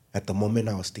 At the moment,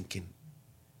 I was thinking,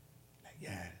 like,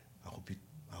 yeah,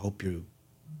 I hope you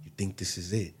think this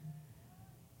is it.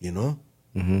 You know?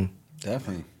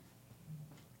 Definitely.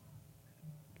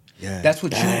 Yeah. That's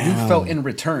what you felt in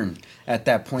return at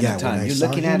that point in time. You're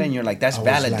looking at it and you're like, that's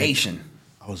validation.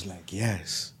 I was like,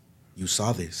 yes, you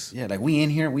saw this. Yeah, like we in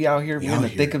here, we out here, we're in the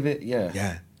thick of it. Yeah.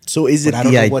 Yeah. So is it I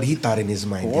don't know what he thought in his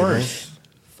mind. Of course.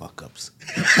 Fuck ups.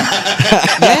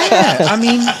 Yeah, I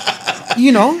mean,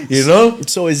 you know.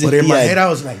 So is it? But in my head, I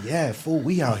was like, yeah, fool,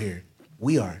 we out here.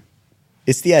 We are.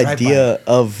 It's the idea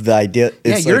of the idea.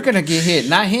 It's you're gonna get hit,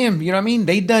 not him. You know what I mean?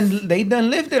 They done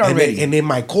lived it already. And in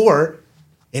my core,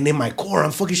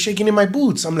 I'm fucking shaking in my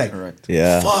boots. I'm like, correct.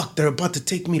 Yeah. Fuck, they're about to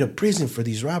take me to prison for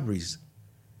these robberies.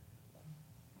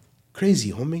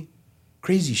 Crazy, homie.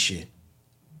 Crazy shit.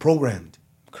 Programmed.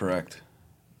 Correct.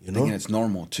 You know? Thinking it's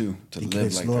normal too to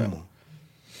live like normal.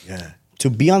 That. Yeah. To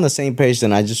be on the same page,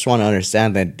 then I just want to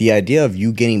understand that the idea of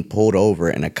you getting pulled over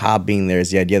and a cop being there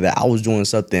is the idea that I was doing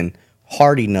something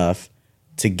hard enough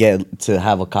to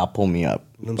have a cop pull me up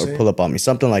or pull up on me,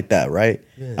 something like that, right?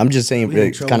 Yeah. I'm just saying,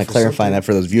 kind of clarifying that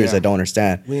for those viewers that don't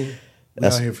understand. We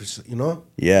out here for, you know?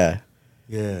 Yeah.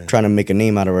 Yeah. Trying to make a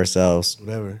name out of ourselves.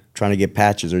 Whatever. Trying to get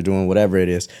patches or doing whatever it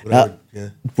is. Whatever,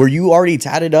 now, were you already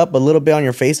tatted up a little bit on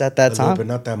your face at that time? But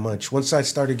not that much. Once I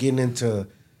started getting into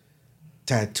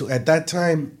tattoo, at that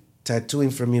time, tattooing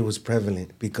for me was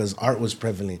prevalent because art was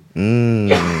prevalent.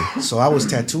 So I was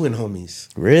tattooing homies.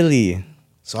 Really?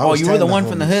 So you were the one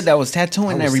from the hood that was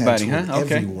tattooing everybody, huh?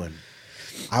 Okay. Everyone.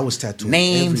 I was tattooing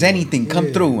names, everyone. anything,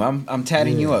 come through. I'm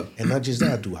tatting you up. And not just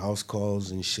that, I do house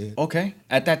calls and shit. Okay.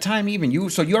 At that time, even you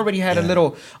already had a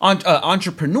little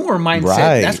entrepreneur mindset.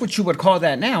 Right. That's what you would call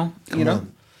that now. You know.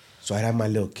 So I had my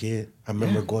little kid. I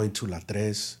remember going to La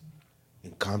Tres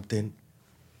in Compton,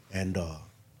 and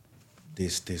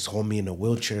this homie in a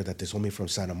wheelchair that this homie from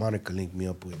Santa Monica linked me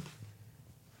up with.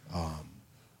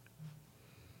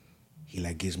 He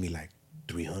like gives me like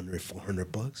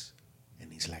 $300-$400,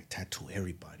 and he's like, tattoo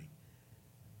everybody.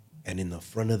 And in the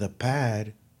front of the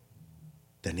pad,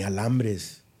 tenía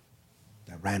alambres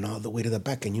that ran all the way to the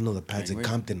back, and you know the pads in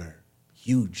Compton are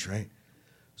huge, right?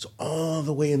 So all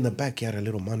the way in the back, he had a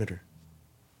little monitor,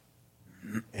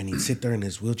 and he'd sit there in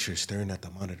his wheelchair staring at the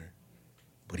monitor,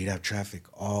 but he'd have traffic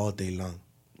all day long.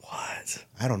 What?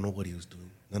 I don't know what he was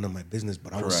doing. None of my business,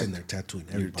 but I was sitting there tattooing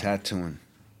everybody. You're tattooing,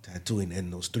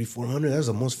 and those $300-$400, that was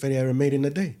the most feria I ever made in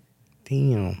a day.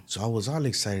 Damn. So I was all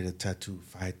excited to tattoo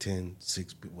 5, 10,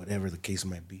 6, whatever the case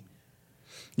might be.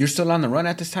 You're still on the run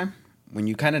at this time? When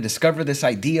you kind of discover this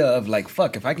idea of like,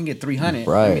 fuck, if I can get 300,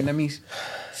 right. I mean, let me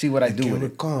see what I do with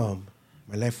it. Calm.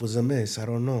 My life was a mess. I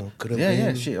don't know. Could have been.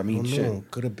 Yeah, shit. I mean,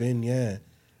 shit. Could have been, yeah.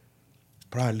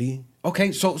 Probably.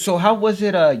 Okay, so how was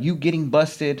it you getting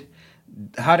busted?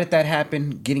 How did that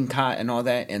happen? Getting caught and all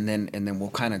that, and then we'll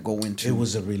kind of go into. It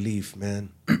was a relief,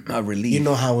 man. A relief. You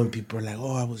know how when people are like,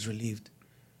 "Oh, I was relieved,"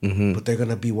 but they're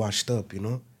gonna be washed up. You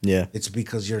know. Yeah. It's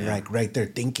because you're like right there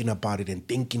thinking about it and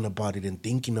thinking about it and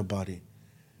thinking about it.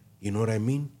 You know what I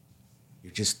mean?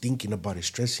 You're just thinking about it,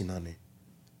 stressing on it,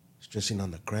 stressing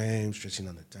on the crime, stressing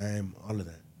on the time, all of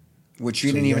that. Which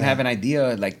you didn't even have an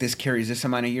idea like this carries this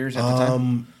amount of years at the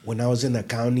time. When I was in the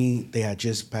county, they had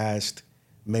just passed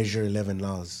Measure 11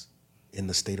 laws in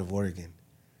the state of Oregon.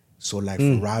 So like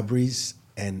for robberies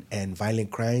and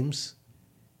violent crimes,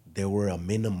 there were a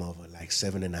minimum of like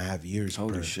 7.5 years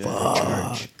per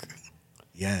charge.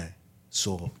 Yeah.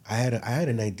 So I had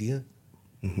an idea.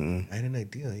 I had an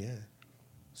idea, yeah.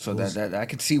 So that I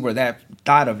could see where that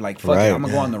thought of like, fuck it, I'm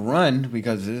gonna go on the run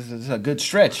because this is a good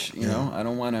stretch. You know, I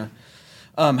don't want to.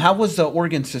 How was the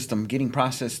organ system getting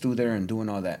processed through there and doing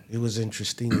all that? It was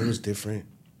interesting. It was different.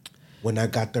 When I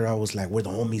got there, I was like, "Where the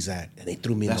homies at?" And they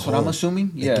threw me in the hole. That's what I'm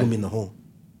assuming. They threw me in the hole.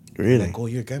 Really? Like, oh,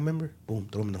 you're a gang member? Boom,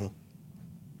 throw him in the hole.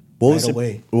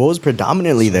 What was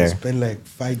predominantly there? I spent like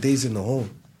 5 days in the hole.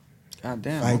 God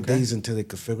damn. 5 days until they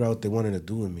could figure out what they wanted to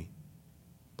do with me.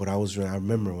 But I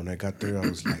remember when I got there, I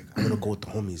was like, I'm gonna go with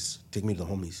the homies. Take me to the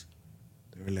homies.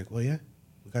 They were like, oh yeah,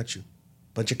 we got you.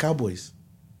 Bunch of cowboys.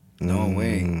 No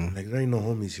way. Like, there ain't no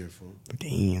homies here, fool.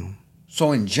 Damn.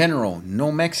 So in general,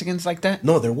 no Mexicans like that?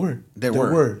 No, there were. There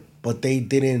were. But they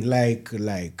didn't like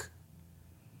they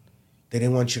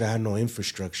didn't want you to have no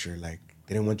infrastructure. Like,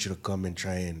 they didn't want you to come and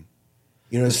try and,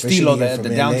 you know, the stilo, the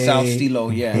down south stilo,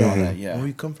 and all that, Where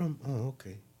you come from? Oh,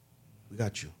 okay. We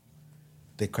got you.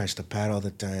 They crash the pad all the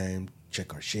time,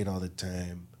 check our shit all the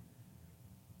time.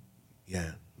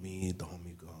 Yeah, me, the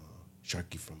homie,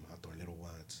 Sharky from Outdoor Little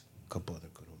Watts, a couple other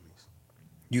good homies.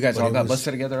 You guys all got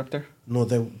busted together up there? No,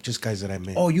 they're just guys that I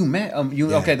met. Oh, you met?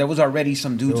 Okay, there was already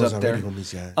some dudes up there.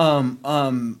 Homies, yeah.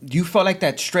 You felt like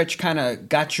that stretch kind of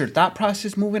got your thought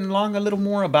process moving along a little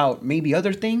more about maybe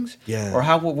other things? Yeah. Or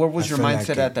what was your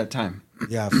mindset at that time?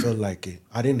 Yeah, I felt like it.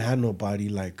 I didn't have nobody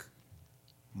like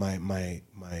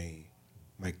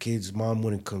my kid's mom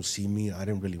wouldn't come see me. I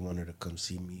didn't really want her to come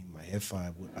see me. My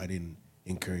F5, I didn't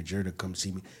encourage her to come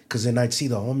see me. Because then I'd see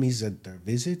the homies at their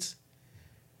visits,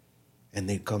 and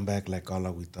they'd come back like all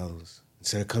aguitados.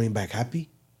 Instead of coming back happy,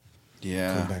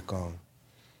 come back all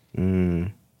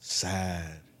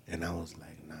sad. And I was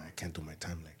like, nah, I can't do my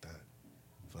time like that.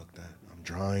 Fuck that. I'm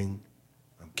drawing.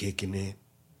 I'm kicking it.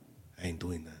 I ain't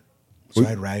doing that. So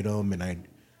I'd write them and I'd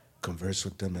converse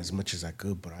with them as much as I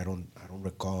could, but I don't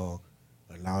recall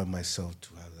allowing myself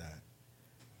to have that.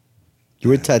 You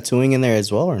were tattooing in there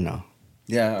as well, or no?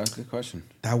 Yeah, good question.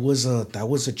 That was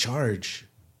a charge.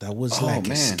 That was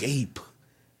escape.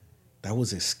 That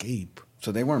was escape.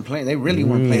 So they weren't playing. They really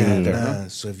weren't playing out there. Huh?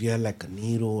 So if you had like a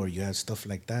needle or you had stuff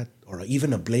like that, or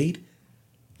even a blade,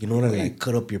 you know, to like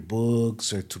cut up your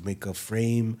books or to make a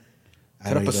frame,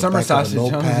 cut up a summer sausage,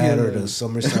 notepad or the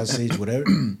summer sausage, whatever.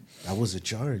 That was a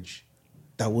charge.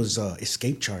 That was a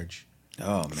escape charge.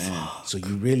 Oh man! So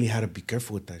you really had to be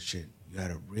careful with that shit. You had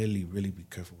to really, really be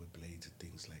careful with blades and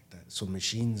things like that. So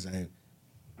machines, I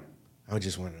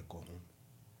just wanted to go home.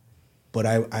 But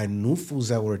I knew fools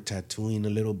that were tattooing a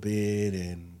little bit,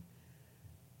 and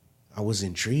I was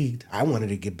intrigued. I wanted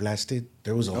to get blasted.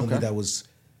 There was a homie that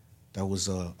was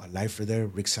a lifer there,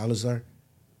 Rick Salazar.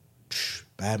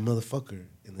 Bad motherfucker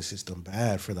in the system.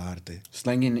 Bad for the arte.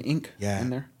 Slanging ink in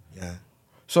there? Yeah.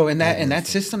 So in that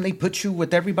system, they put you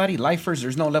with everybody, lifers.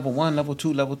 There's no level 1, level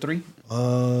 2, level 3?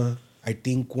 I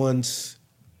think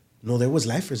there was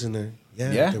lifers in there.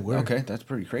 Yeah, there were. Okay, that's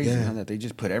pretty crazy, huh, that they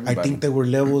just put everybody. I think there were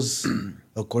levels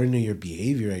according to your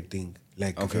behavior, I think.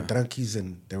 Like, if you're tranquis,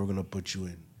 and they were going to put you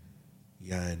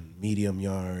in medium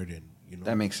yard, and, you know.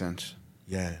 That makes sense.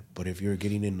 Yeah, but if you're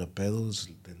getting in the pedos,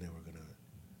 then they were going to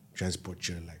transport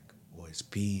you, like,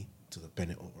 OSP to the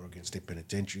Oregon State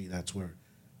Penitentiary. That's where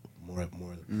more of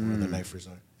the lifers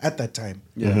are. At that time.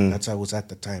 Yeah. That's how it was at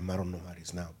the time. I don't know how it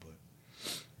is now, but.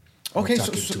 Okay,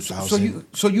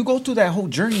 so you go through that whole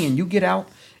journey and you get out,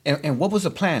 and what was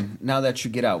the plan now that you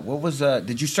get out? What was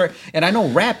did you start? And I know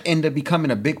rap ended up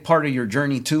becoming a big part of your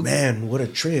journey too. Man, what a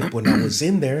trip! When I was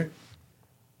in there,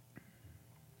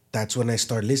 that's when I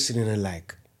started listening to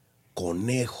like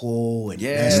Conejo and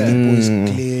Nasty Boys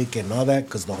Click and all that,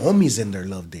 because the homies in there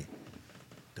loved it.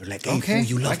 They're like, hey, fool,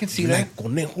 you like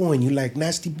Conejo and you like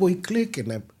Nasty Boy Click,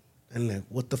 and I'm like,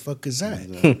 what the fuck is that?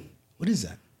 What is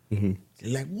that? Mm-hmm.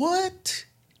 They're like, what?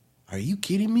 Are you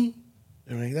kidding me?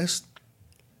 They're like,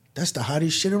 that's the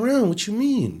hottest shit around. What you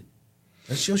mean?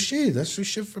 That's your shit. That's your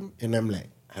shit from. And I'm like,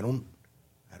 I don't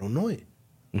know it.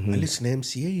 Mm-hmm. I listen to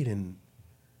MC8 and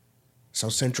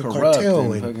South Central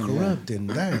Cartel and Corrupt and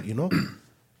that, you know.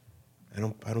 I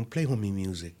don't play homie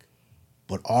music,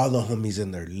 but all the homies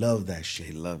in there love that shit.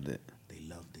 They loved it.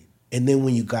 And then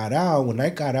when I got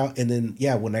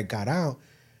out,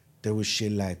 there was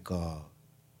shit like.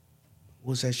 What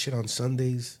was that shit on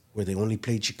Sundays where they only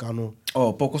played Chicano?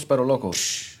 Oh, Pocos Pero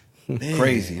Locos.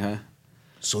 Crazy, huh?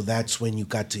 So that's when you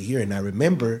got to hear. And I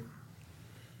remember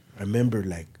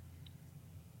like,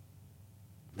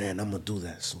 man, I'm going to do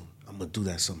that soon. I'm going to do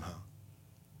that somehow.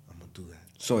 I'm going to do that.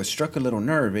 So it struck a little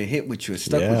nerve. It hit with you. It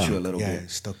stuck with you a little bit. Yeah,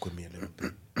 it stuck with me a little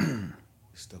bit. It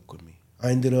stuck with me. I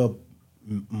ended up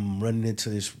running into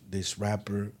this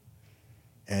rapper,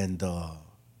 and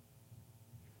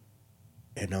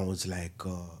I was like,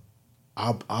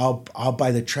 I'll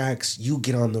buy the tracks. You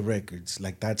get on the records.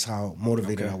 Like that's how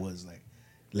motivated I was. Like,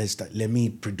 let me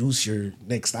produce your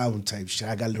next album type shit.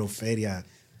 I got a little feria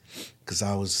because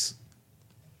I was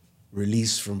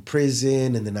released from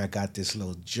prison, and then I got this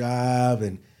little job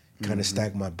and kind of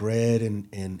stacked my bread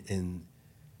in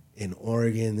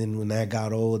Oregon. Then when I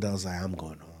got old, I was like, I'm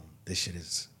going home.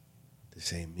 This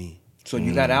ain't me. So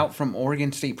you got out from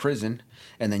Oregon State Prison,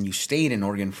 and then you stayed in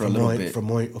Oregon for a little bit.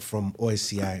 From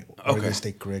OSCI, Oregon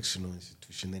State Correctional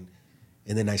Institution.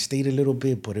 And then I stayed a little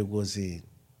bit, but it was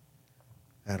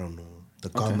I don't know. The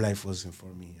calm life wasn't for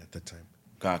me at the time.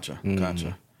 Gotcha.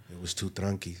 It was too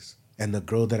tranquis. And the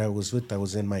girl that I was with, that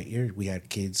was in my ear, we had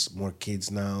more kids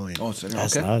now. And so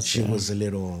that's nuts, she was a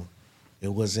little, it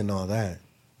wasn't all that.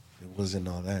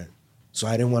 So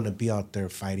I didn't want to be out there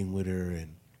fighting with her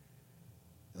and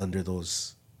under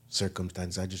those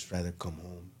circumstances. I just rather come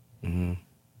home. Mm-hmm.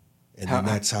 And then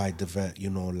that's how I developed,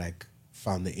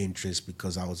 found the interest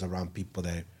because I was around people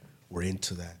that were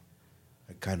into that.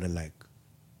 I kind of like.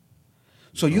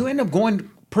 So you end up going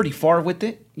pretty far with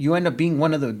it. You end up being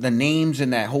one of the names in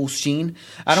that whole scene.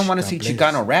 I don't want to say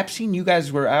Chicano rap scene. You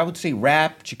guys were, I would say,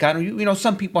 rap, Chicano. You know,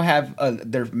 some people have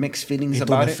their mixed feelings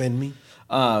about it. Don't offend me.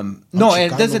 No,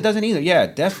 it doesn't either. Yeah,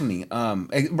 definitely.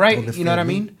 Right? You know what I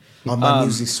mean? All my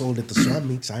music sold at the swap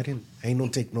meets. I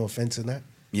ain't take no offense in that.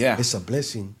 Yeah, it's a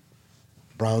blessing.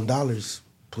 Brown dollars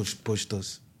pushed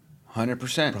us.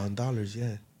 100%. Brown dollars,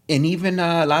 yeah. And even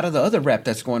a lot of the other rap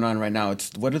that's going on right now, it's,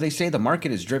 what do they say? The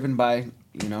market is driven by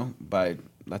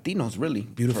Latinos, really.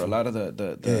 Beautiful. For a lot of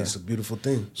the yeah, it's a beautiful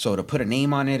thing. So to put a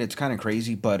name on it, it's kind of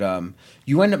crazy. But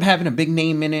you end up having a big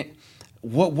name in it.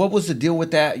 What was the deal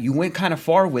with that? You went kind of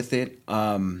far with it.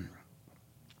 What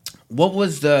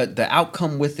was the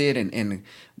outcome with it? And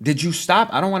did you stop?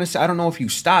 I don't want to say, I don't know if you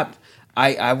stopped.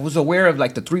 I was aware of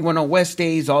like the 310 West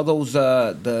days, all those,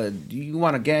 you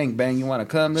want to gang bang, you want to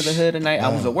come to the hood tonight. I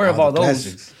was aware of all those.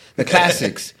 Classics. The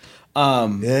classics.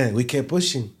 Yeah, we kept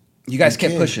pushing. You guys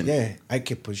kept pushing. Yeah, I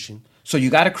kept pushing. So you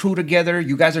got a crew together.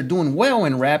 You guys are doing well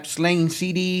in rap, slaying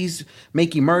CDs,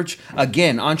 making merch.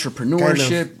 Again,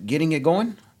 entrepreneurship, getting it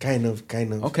going? Kind of.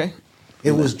 Okay.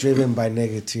 It was driven by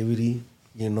negativity,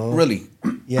 you know. Really?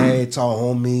 Yeah, it's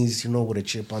all homies, you know, with a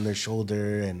chip on their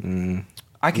shoder. And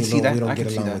I can see that. We don't I get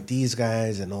can along see that. with these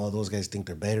guys, and all those guys think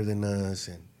they're better than us.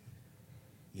 And,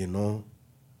 you know,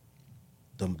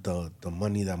 the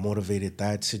money that motivated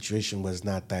that situation was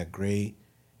not that great.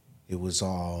 It was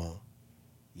all,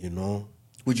 you know.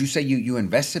 Would you say you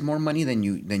invested more money than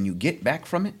you get back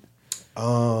from it?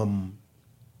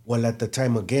 Well, at the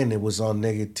time, again, it was all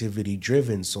negativity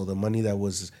driven. So the money that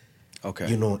was,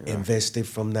 invested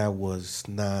from that was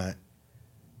not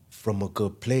from a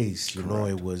good place. You know,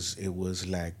 it was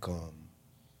like,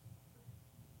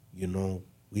 you know,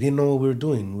 we didn't know what we were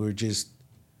doing. We're just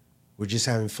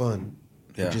having fun.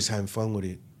 Yeah. We're just having fun with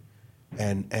it.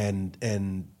 And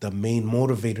the main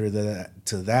motivator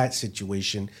to that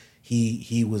situation,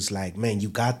 he was like, man, you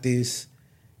got this.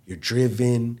 You're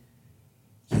driven.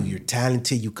 You're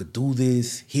talented. You could do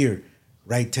this. Here,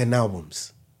 write 10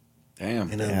 albums.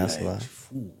 Damn. And I'm like,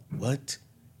 what?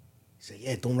 He said,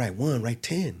 yeah, don't write one, write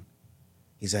 10.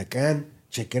 He's like, and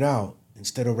check it out.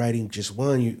 Instead of writing just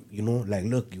one, you know, like,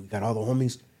 look, you got all the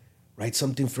homies, write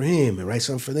something for him and write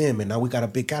something for them. And now we got a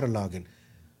big catalog. And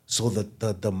so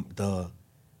the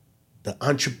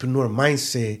entrepreneur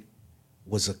mindset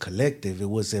was a collective. It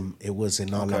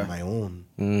wasn't all on my own.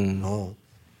 No,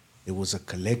 it was a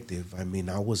collective. I mean,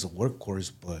 I was a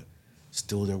workhorse, but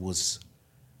still there was,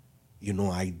 you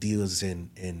know, ideas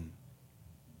and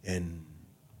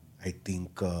I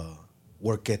think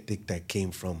work ethic that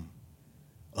came from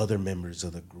other members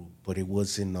of the group. But it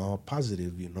wasn't all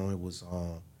positive, you know. It was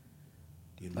all,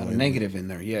 you know, negative in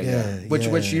there. Yeah.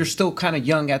 Which you're still kind of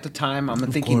young at the time.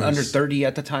 I'm thinking under 30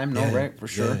 at the time. No, right? For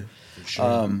sure. Yeah, for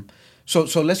sure.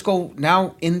 So let's go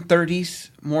now in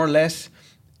 30s, more or less.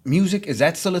 Music, is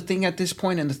that still a thing at this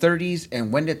point in the 30s?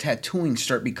 And when did tattooing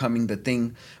start becoming the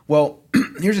thing? Well,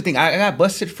 here's the thing. I got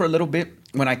busted for a little bit.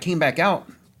 When I came back out,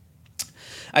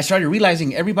 I started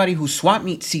realizing everybody who swap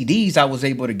meet CDs I was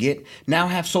able to get now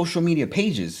have social media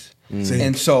pages.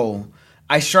 And so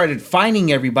I started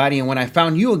finding everybody, and when I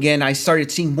found you again, I started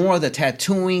seeing more of the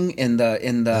tattooing and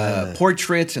the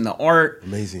portraits and the art.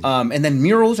 Amazing. And then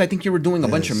murals. I think you were doing a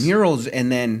bunch of murals,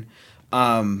 and then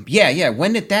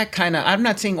when did that kind of, I'm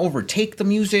not saying overtake the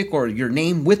music or your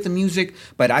name with the music,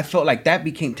 but I felt like that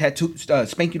became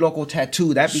Spanky Loco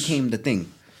Tattoo. That became the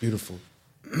thing. Beautiful.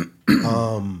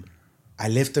 I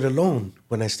left it alone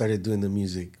when I started doing the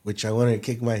music, which I wanted to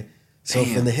kick myself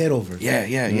in the head over. Yeah.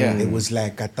 It was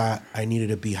like I thought I needed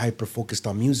to be hyper focused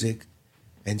on music,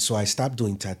 And so I stopped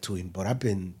doing tattooing, but I've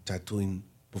been tattooing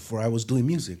before I was doing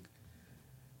music.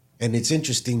 And it's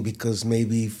interesting because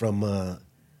maybe from an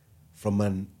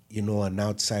an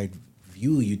outside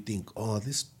view, you think, oh,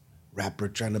 this rapper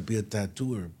trying to be a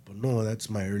tattooer. But no, that's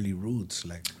my early roots.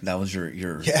 Like that was your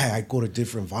yeah, I go to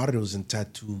different barrios and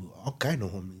tattoo all kind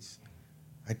of homies.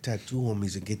 I tattoo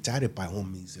homies and get tatted by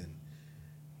homies,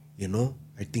 and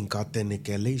I think authentic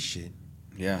LA shit.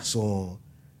 Yeah. So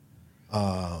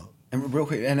and real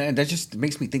quick, and that just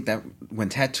makes me think that when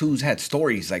tattoos had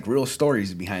stories, like real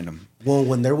stories behind them. well,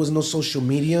 when there was no social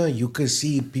media, you could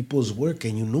see people's work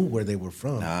and you knew where they were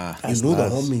from. You knew the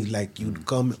homie, like you'd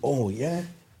come, oh yeah,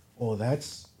 oh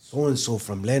that's so and so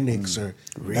from Lennox, or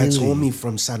that's homie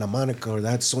from Santa Monica, or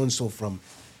that's so and so from,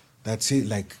 that's it.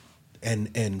 Like,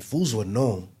 and fools would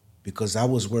know because that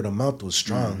was word of mouth was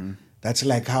strong. That's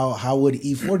like how would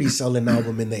E40 sell an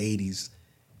album in the 80s?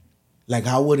 Like,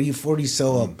 how would E40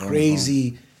 sell a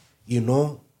crazy,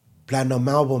 platinum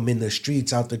album in the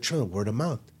streets out the trunk? Word of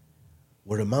mouth.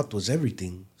 Word of mouth was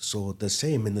everything. So the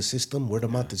same in the system, word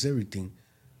of mouth is everything.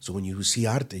 So when you see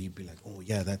arte, you'd be like, oh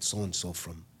yeah, that's so-and-so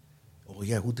from, oh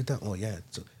yeah, who did that? Oh yeah.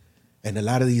 So, and a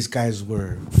lot of these guys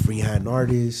were freehand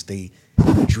artists. They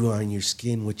drew on your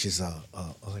skin, which is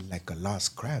like a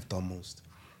lost craft almost.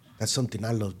 That's something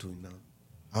I love doing now.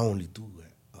 I only do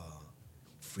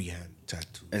freehand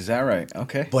tattoo. Is that right?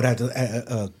 Okay. But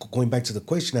going back to the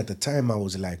question, at the time I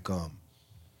was like, I'm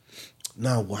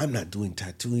not doing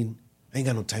tattooing. I ain't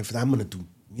got no time for that. I'm gonna do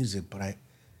music, but I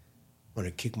want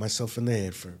to kick myself in the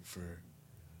head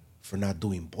for not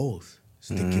doing both.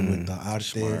 Sticking with the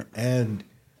arte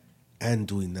and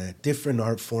doing that different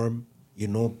art form,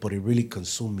 but it really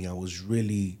consumed me. I was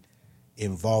really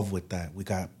involved with that. We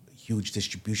got huge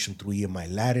distribution through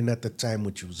EMI Latin at the time,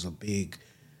 which was a big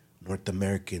North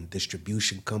American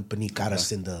distribution company. Got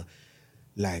us in the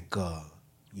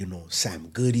Sam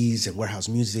Goodies and Warehouse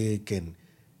Music, and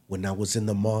when I was in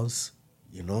the malls,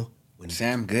 when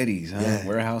Sam Goodies, huh? Yeah,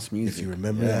 Warehouse Music. If you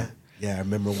remember that. Yeah, I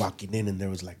remember walking in and there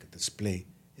was like a display.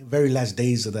 The very last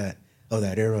days of that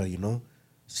era,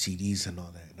 CDs and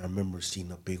all that. And I remember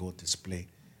seeing a big old display.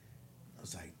 I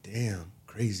was like, damn,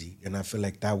 crazy. And I feel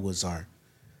like that was our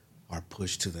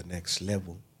push to the next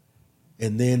level.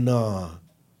 And then I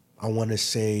want to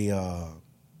say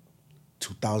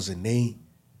 2008,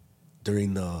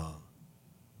 during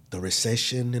the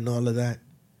recession and all of that,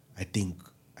 I think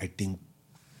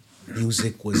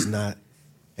music was not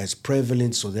as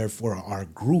prevalent, so therefore our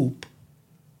group,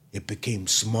 it became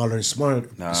smaller and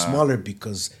smaller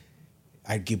because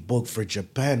I'd get booked for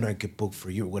Japan, or I'd get booked for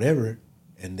Europe, whatever,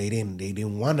 and they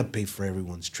didn't want to pay for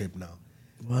everyone's trip now.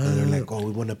 What? And they're like, oh,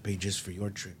 we want to pay just for your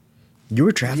trip. You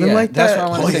were traveling like that? That's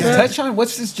what I want to say. Touch on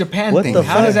what's this Japan thing?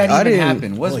 How does that even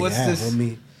happen? What's this?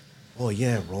 Homie. Oh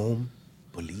yeah, Rome,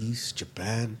 Belize,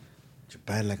 Japan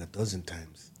like a dozen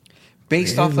times.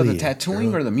 Based off of the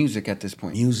tattooing or the music at this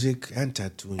point? Music and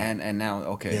tattooing. And now,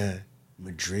 okay. Yeah,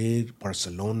 Madrid,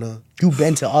 Barcelona. You've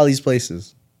been to all these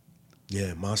places?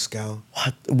 Yeah, Moscow.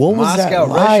 What was Moscow, that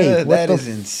like? Russia, that is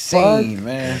insane,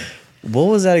 man. What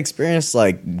was that experience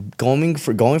like, going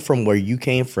from where you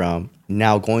came from,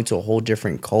 now going to a whole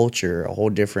different culture, a whole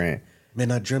different...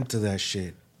 Man, I dreamt of that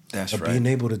shit. That's right. Being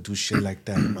able to do shit like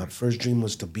that. My first dream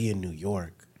was to be in New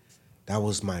York. That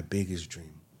was my biggest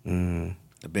dream.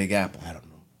 The Big Apple. I don't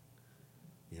know.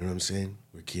 You know what I'm saying?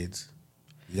 We're kids.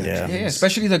 Yeah,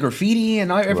 especially the graffiti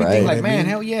and everything. Right. Like, man,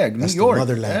 hell yeah, New That's York. The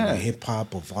motherland, hip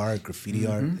hop, of art, graffiti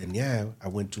art. And yeah, I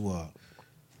went to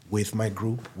with my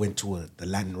group, the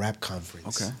Latin rap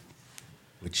conference. Okay.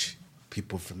 Which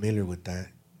people familiar with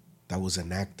that was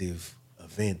an active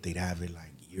event. They'd have it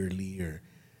like yearly, or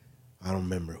I don't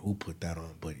remember who put that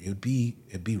on, but it'd be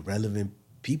relevant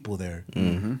people there.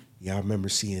 Yeah, I remember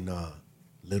seeing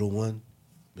Little One,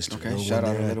 Mr. Okay, Little shout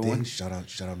One out there, Little One. Shout out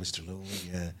Mr. Little One.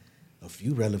 Yeah, a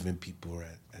few relevant people were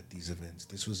at these events.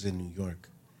 This was in New York,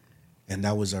 and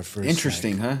that was our first.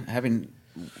 Interesting, huh? Having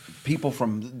people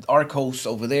from our coast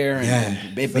over there,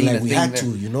 and it being like a we thing had there.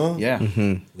 to, Yeah,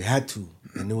 we had to,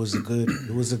 and it was a good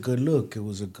look. It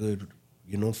was a good,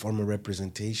 form of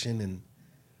representation,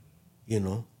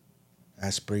 and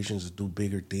aspirations to do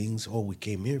bigger things. Oh, we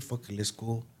came here, fuck it, let's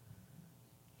go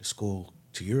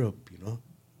to Europe, or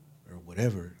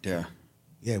whatever.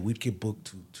 Yeah, we'd get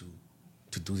booked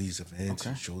to do these events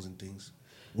and shows and things.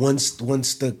 Once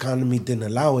the economy didn't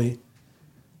allow it,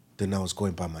 then I was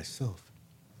going by myself.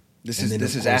 This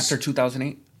is after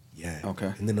 2008? Yeah.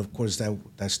 Okay. And then of course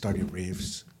that started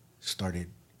rifts, started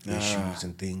issues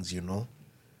and things,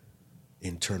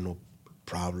 internal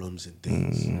problems and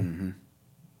things.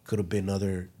 Could have been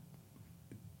other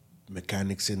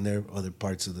mechanics in there, other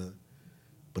parts of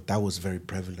But that was very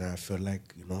prevalent, I feel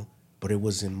like, you know. But it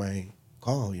was in my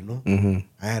call, you know.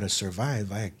 I had to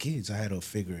survive. I had kids. I had to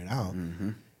figure it out.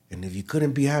 And if you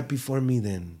couldn't be happy for me,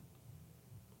 then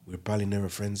we're probably never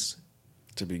friends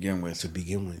to begin with.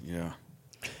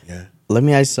 Yeah. Let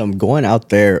me ask you something. Going out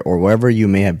there or wherever you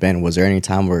may have been, was there any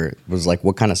time where it was like,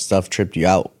 what kind of stuff tripped you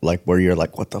out? Like where you're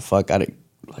like, what the fuck?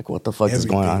 What the fuck is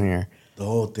going on here? The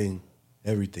whole thing,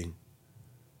 everything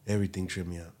tripped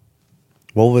me out.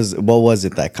 What was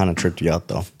it that kind of tripped you out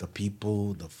though? The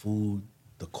people, the food,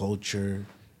 the culture,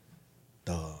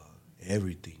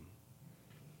 everything.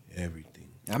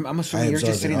 I'm assuming you're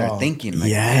just sitting there thinking,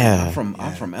 like, I'm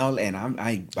from LA, and I'm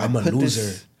a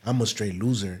loser. I'm a straight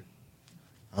loser.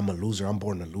 I'm a loser. I'm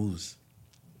born to lose,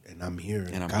 and I'm here.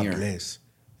 And God bless.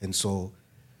 And so,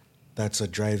 that's a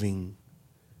driving,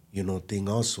 you know, thing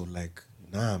also. Like,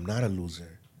 nah, I'm not a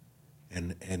loser,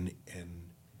 and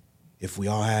if we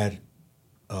all had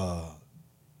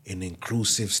an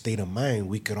inclusive state of mind,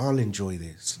 we could all enjoy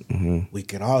this. We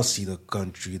could all see the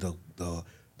country,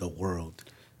 the world.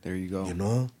 There you go. You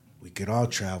know, we could all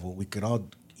travel. We could all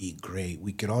eat great.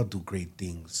 We could all do great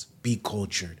things. Be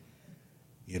cultured.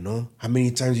 You know, how many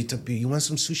times you tell people, you want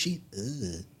some sushi?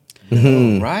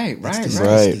 Right.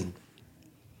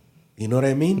 You know what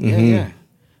I mean? Yeah.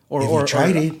 Or if you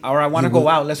tried it, or I want to go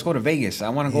out. Let's go to Vegas. I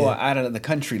want to go out of the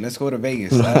country. Let's go to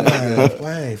Vegas.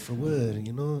 Why? For what?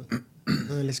 You know,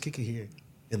 no, let's kick it here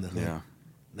in the hood. Yeah.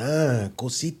 Nah, go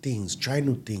see things. Try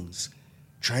new things.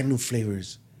 Try new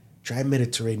flavors. Try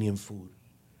Mediterranean food.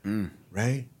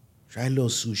 Right? Try a little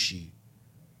sushi.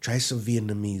 Try some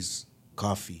Vietnamese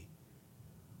coffee.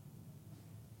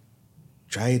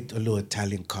 Try a little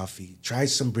Italian coffee. Try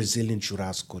some Brazilian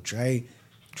churrasco. Try,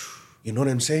 you know what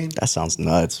I'm saying? That sounds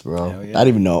nuts, bro. Yeah. I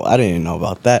didn't even know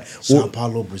about that. Sao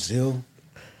Paulo, Brazil.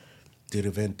 Did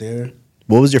event there.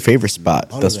 What was your favorite spot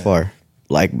thus far?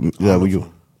 Like, there you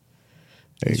go.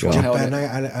 Japan.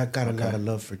 I got a lot of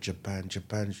love for Japan.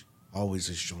 Japan always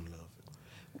has shown love.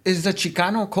 Is the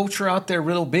Chicano culture out there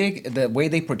real big? The way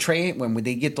they portray it when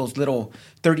they get those little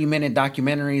 30-minute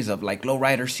documentaries of like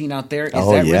lowrider scene out there, is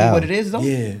that really what it is though?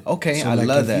 Yeah. Okay, so I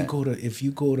love that. If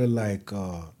you go to like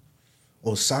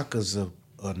Osaka's a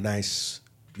nice,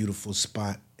 beautiful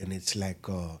spot, and it's like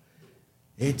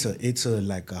it's a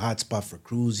like a hot spot for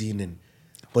cruising,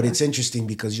 but it's interesting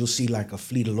because you'll see like a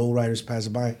fleet of lowriders pass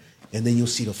by, and then you'll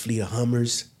see the fleet of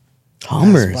Hummers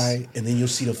pass by, and then you'll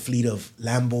see the fleet of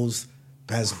Lambos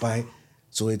pass by.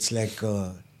 So it's like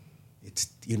it's,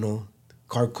 you know,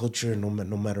 car culture, no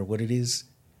matter what it is,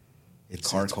 it's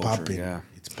culture, popping. Yeah.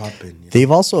 It's popping. You know?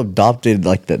 They've also adopted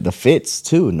like the fits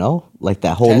too, no? Like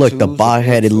that whole tattoos, look, the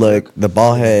bald-headed look, the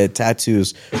bald head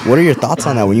tattoos. What are your thoughts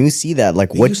on that? When you see that,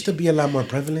 like, what used to be a lot more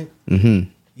prevalent.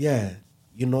 Yeah.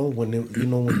 You know, when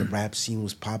the rap scene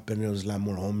was popping, there was a lot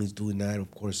more homies doing that.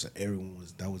 Of course,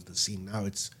 that was the scene. Now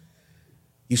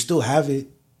you still have it,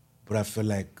 but I feel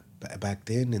like back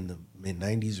then in the mid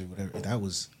 90s or whatever, it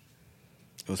was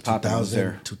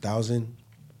popping. 2000,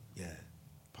 yeah,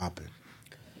 popping.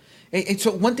 Hey,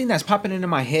 so one thing that's popping into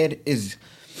my head is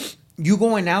you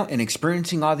going out and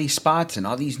experiencing all these spots and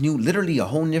all these new, literally a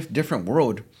whole different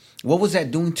world. What was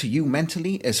that doing to you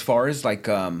mentally as far as like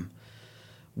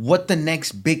what the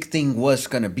next big thing was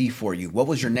going to be for you? What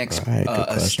was your next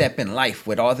step in life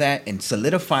with all that and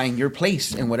solidifying your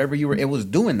place and whatever you were? It was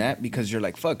doing that because you're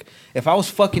like, fuck, if I was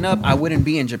fucking up, I wouldn't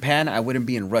be in Japan. I wouldn't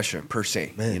be in Russia per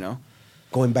se, man. You know?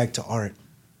 Going back to art.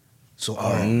 So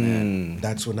art, man,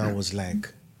 that's when I was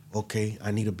like, okay,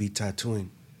 I need to be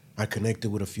tattooing. I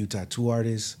connected with a few tattoo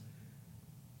artists,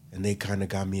 and they kind of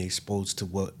got me exposed to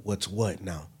what's what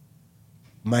now.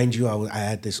 Mind you, I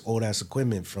had this old ass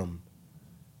equipment from,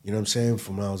 you know what I'm saying,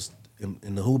 from when I was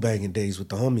in the hoop banging days with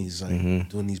the homies, like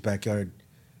doing these backyard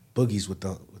boogies with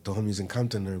the homies in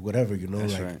Compton or whatever, you know.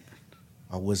 That's like, right.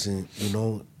 I wasn't, you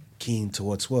know, keen to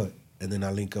what's what. And then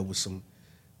I link up with some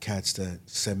cats that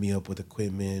set me up with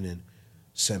equipment and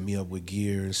set me up with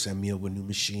gear and set me up with new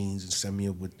machines and set me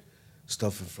up with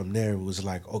stuff. And from there, it was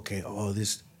like, okay,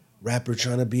 this rapper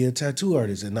trying to be a tattoo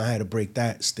artist. And I had to break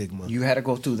that stigma. You had to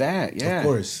go through that, yeah. Of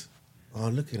course. Oh,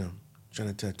 look at him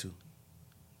trying to tattoo.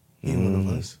 He ain't one of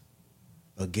us.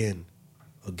 Again,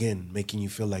 making you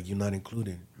feel like you're not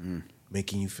included.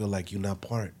 Making you feel like you're not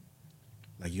part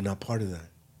of that,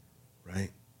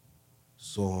 right?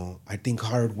 So I think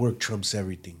hard work trumps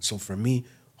everything. So for me,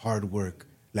 hard work.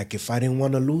 Like if I didn't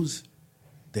want to lose,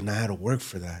 then I had to work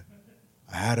for that.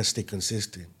 I had to stay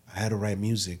consistent. I had to write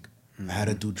music. I had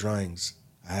to do drawings.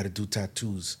 I had to do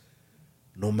tattoos.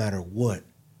 No matter what.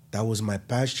 That was my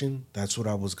passion. That's what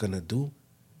I was going to do.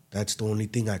 That's the only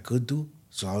thing I could do.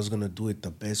 So I was going to do it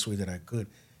the best way that I could.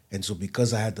 And so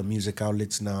because I had the music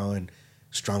outlets now and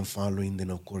strong following, then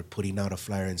of course putting out a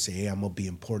flyer and say, hey, I'm going to be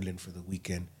in Portland for the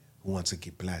weekend. Who wants to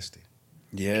get blasted?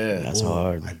 Yeah. That's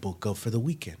hard. I book up for the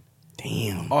weekend.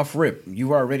 Damn. Off rip. You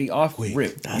were already off Quick.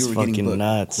 rip. That's you were fucking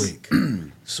nuts.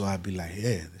 Quick. So I'd be like,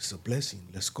 yeah, it's a blessing.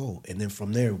 Let's go. And then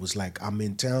from there, it was like, I'm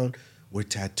in town. We're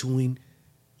tattooing.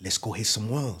 Let's go hit some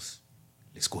walls.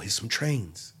 Let's go hit some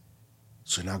trains.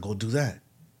 So now go do that.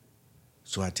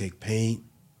 So I take paint,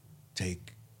 and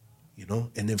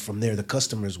then from there, the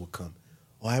customers will come.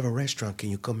 Oh, I have a restaurant. Can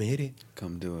you come and hit it?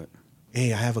 Come do it.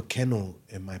 Hey, I have a kennel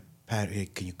in my pad. Hey,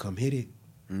 can you come hit it?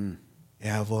 I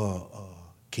have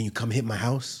can you come hit my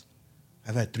house?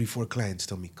 I've had 3-4 clients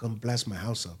tell me, come blast my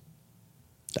house up.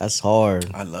 That's hard.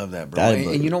 I love that, bro.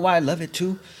 And you know why I love it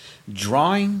too?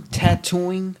 Drawing,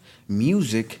 tattooing,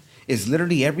 music is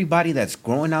literally everybody that's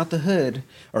growing out the hood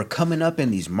or coming up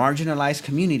in these marginalized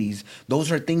communities.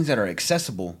 Those are things that are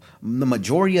accessible. The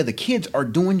majority of the kids are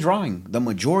doing drawing. The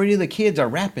majority of the kids are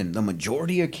rapping. The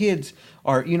majority of kids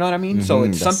are, you know what I mean? So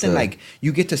it's something like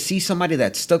you get to see somebody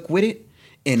that's stuck with it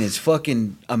and is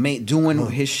fucking doing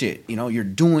his shit. You know, you're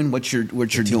doing what you're doing.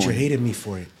 The teacher hated me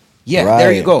for it. Yeah, right.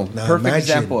 There you go. Now Perfect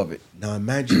example of it. Now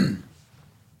imagine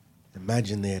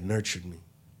they had nurtured me.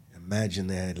 Imagine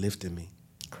they had lifted me.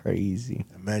 Crazy.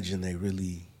 Imagine they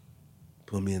really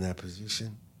put me in that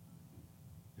position.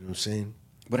 You know what I'm saying?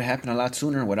 Would have happened a lot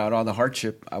sooner without all the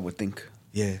hardship, I would think.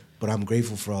 Yeah, but I'm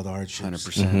grateful for all the hardships.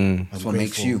 100%. That's what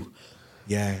makes you.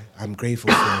 Yeah, I'm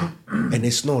grateful for it. And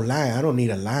it's no lie. I don't need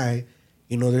a lie.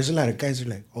 You know, there's a lot of guys who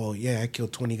are like, oh, yeah, I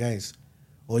killed 20 guys.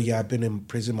 Oh, yeah, I've been in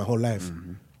prison my whole life.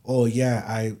 Oh, yeah,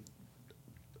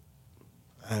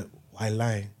 I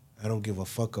lie. I don't give a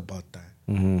fuck about that.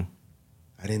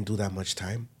 I didn't do that much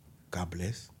time. God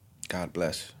bless. God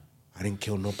bless. I didn't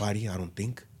kill nobody, I don't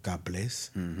think. God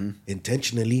bless.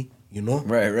 Intentionally, you know?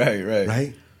 Right.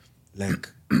 Right? Like,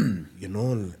 you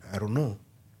know, I don't know.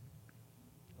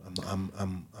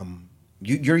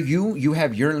 You're you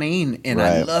have your lane, and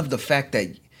I love the fact that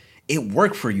it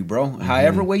worked for you, bro.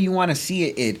 However way you want to see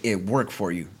it, it worked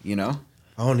for you, you know?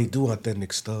 I only do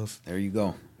authentic stuff. There you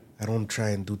go. I don't try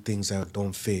and do things that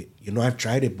don't fit. You know, I've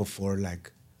tried it before,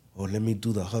 like, oh, let me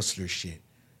do the hustler shit.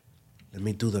 Let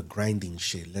me do the grinding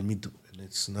shit. And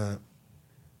it's not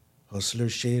hustler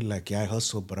shit. Like, yeah, I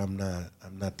hustle, but I'm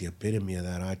not the epitome of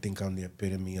that. I think I'm the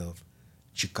epitome of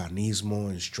Chicanismo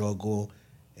and struggle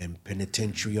and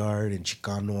penitentiary art and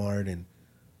Chicano art and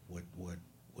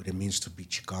what it means to be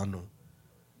Chicano.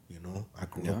 You know, I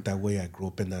grew up that way. I grew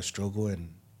up in that struggle,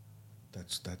 and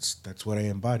that's what I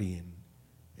embody,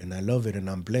 and I love it, and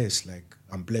I'm blessed. Like,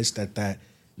 I'm blessed that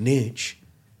niche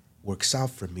works out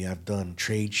for me. I've done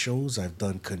trade shows, I've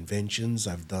done conventions,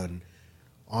 I've done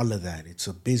all of that. It's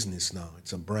a business now.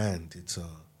 It's a brand. It's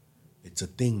a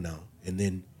thing now. And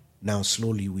then now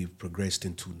slowly we've progressed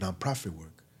into nonprofit work.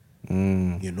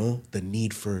 You know, the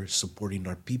need for supporting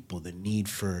our people, the need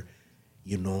for,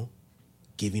 you know,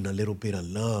 giving a little bit of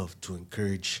love to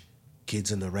encourage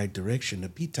kids in the right direction, to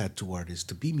be tattoo artists,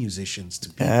 to be musicians, to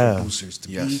be producers, to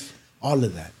be all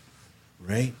of that,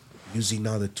 right? Using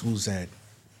now the tools that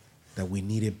we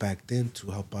needed back then to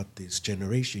help out this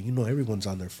generation. You know, everyone's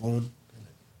on their phone.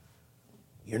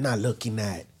 You're not looking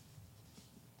at,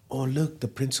 oh, look, the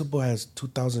principal has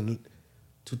 2,000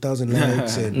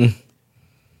 likes and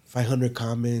 500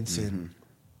 comments and,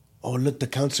 oh, look, the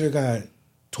counselor got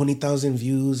 20,000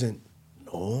 views and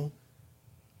no.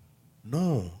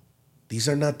 These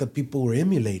are not the people we're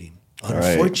emulating,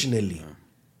 unfortunately,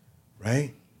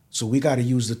 right? So we got to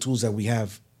use the tools that we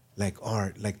have, like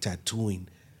art, like tattooing,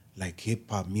 like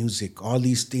hip-hop music, all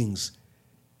these things,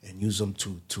 and use them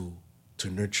to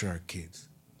nurture our kids,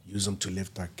 use them to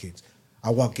lift our kids.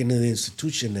 I walk into the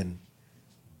institution and,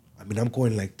 I mean, I'm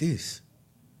going like this.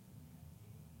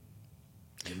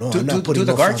 You know, I'm not putting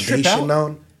no foundation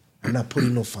on. I'm not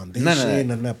putting no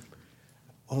foundation. I'm not,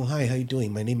 oh, hi, how you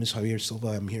doing? My name is Javier Silva.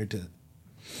 I'm here to,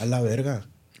 a la verga.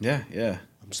 Yeah.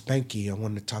 I'm Spanky. I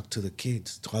want to talk to the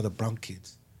kids, to all the brown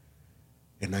kids.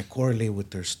 And I correlate with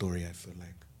their story, I feel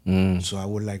like. So I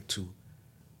would like to,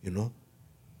 you know,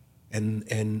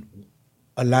 and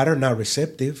a lot are not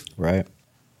receptive. Right.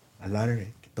 A lot are,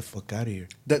 get the fuck out of here.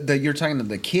 You're talking to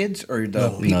the kids or the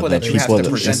people that you have to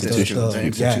present it to? The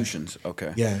institutions. Yeah.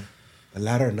 Okay. Yeah. A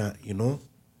lot are not, you know.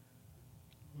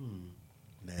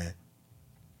 Nah.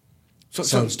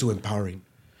 Sounds too empowering.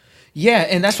 Yeah,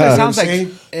 and that's what it sounds like.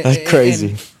 That's crazy.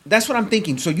 And that's what I'm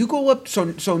thinking. So you go up,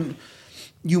 so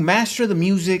you master the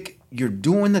music, you're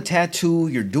doing the tattoo,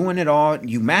 you're doing it all,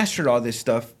 you mastered all this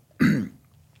stuff.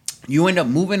 You end up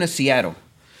moving to Seattle.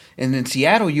 And in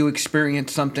Seattle, you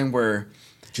experience something where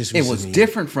it was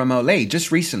different from LA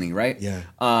just recently, right? Yeah.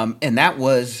 And that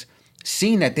was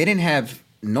seeing that they didn't have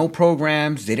no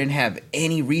programs, they didn't have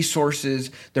any resources.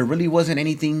 There really wasn't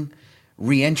anything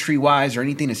reentry wise or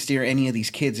anything to steer any of these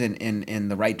kids in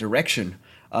the right direction.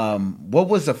 What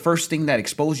was the first thing that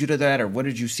exposed you to that, or what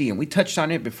did you see? And we touched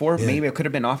on it before. Yeah. Maybe it could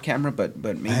have been off camera, but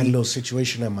maybe I had a little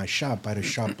situation at my shop. I had a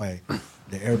shop by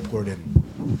the airport, and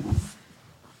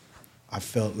I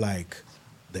felt like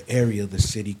the area, the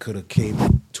city could have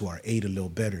came to our aid a little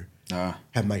better.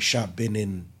 Had my shop been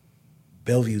in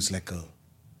Bellevue's, like a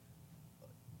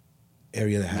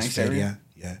area that has nice feria,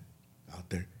 yeah, out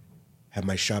there. Had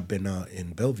my shop been out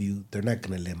in Bellevue, they're not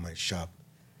gonna let my shop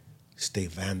stay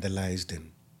vandalized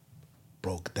and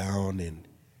broke down, and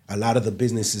a lot of the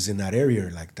businesses in that area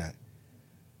are like that.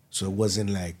 So it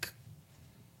wasn't like,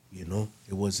 it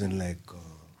wasn't like,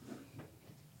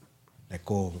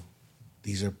 oh,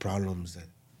 these are problems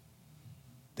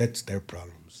that's their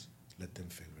problems. Let them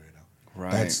figure it out.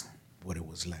 Right. That's what it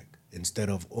was like. Instead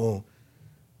of, oh,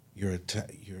 you're a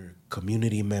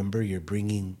community member, you're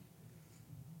bringing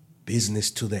business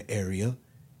to the area,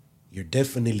 you're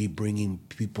definitely bringing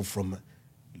people from.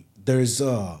 There's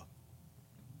a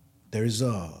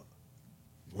 1%,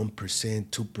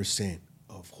 2%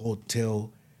 of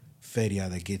hotel feria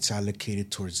that gets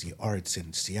allocated towards the arts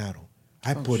in Seattle.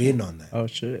 I put in on that. Oh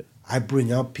shit! I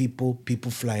bring out people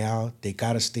fly out, they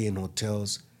gotta stay in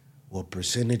hotels. Well,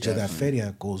 percentage of that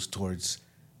feria goes towards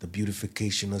the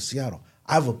beautification of Seattle.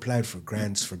 I've applied for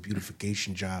grants for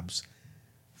beautification jobs,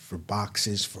 for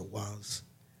boxes, for walls.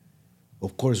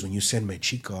 Of course, when you send my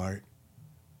Chica art,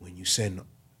 when you send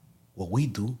what we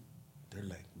do, they're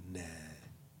like, nah.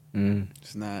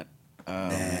 It's not.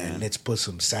 Nah, let's put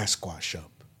some Sasquatch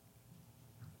up.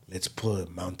 Let's put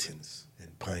mountains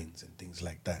and pines and things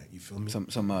like that. You feel me?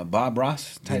 Some Bob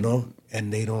Ross type.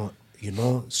 And they don't,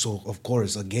 so of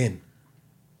course, again,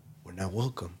 we're not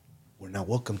welcome. We're not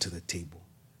welcome to the table.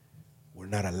 We're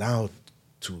not allowed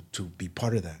to be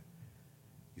part of that.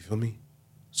 You feel me?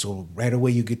 So right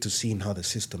away you get to seeing how the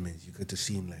system is. You get to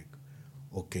seeing like,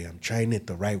 okay, I'm trying it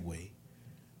the right way,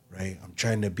 right? I'm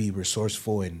trying to be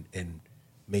resourceful and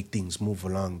make things move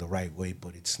along the right way,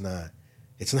 but it's not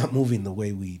moving the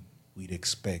way we'd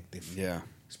expect.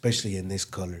 Especially in this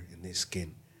color, in this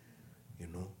skin.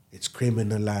 It's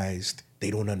criminalized.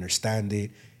 They don't understand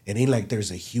it. It ain't like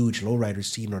there's a huge lowrider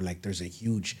scene or like there's a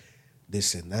huge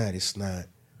this and that. It's not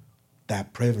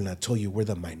that prevalent. I told you we're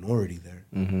the minority there.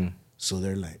 Mm-hmm. So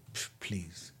they're like,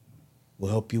 please,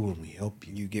 we'll help you when we help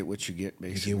you. You get what you get,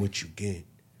 basically. You get what you get.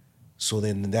 So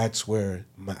then that's where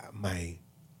my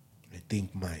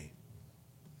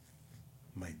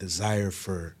desire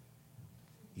for,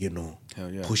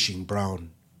 pushing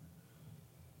brown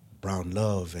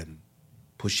love and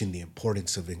pushing the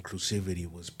importance of inclusivity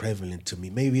was prevalent to me.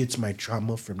 Maybe it's my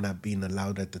trauma from not being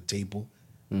allowed at the table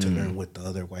to learn with the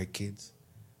other white kids.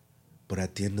 But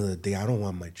at the end of the day, I don't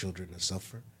want my children to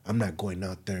suffer. I'm not going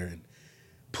out there and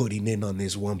putting in on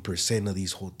this 1% of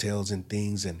these hotels and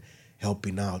things and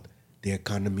helping out the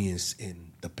economy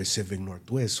in the Pacific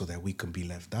Northwest so that we can be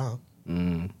left out.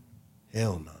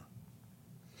 Hell no.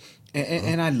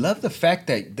 And I love the fact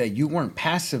that you weren't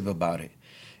passive about it.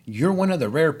 You're one of the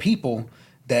rare people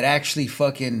that actually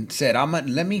fucking said,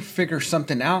 let me figure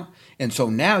something out. And so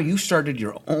now you started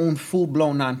your own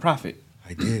full-blown nonprofit.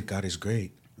 I did. God is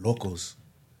great. Locos.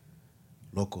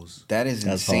 That's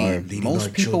insane.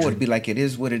 Most people would be like, it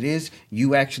is what it is.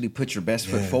 You actually put your best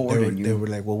foot forward. They were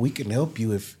like, well, we can help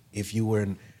you if you were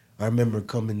in. I remember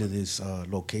coming to this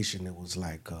location. It was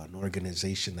like an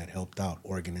organization that helped out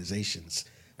organizations.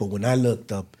 But when I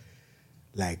looked up,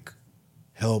 like,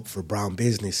 help for brown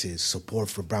businesses, support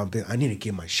for brown business, I need to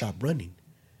get my shop running.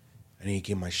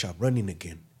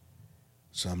 Again.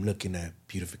 So I'm looking at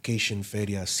beautification,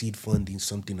 feria, seed funding,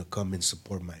 something to come and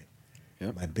support my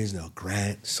business, a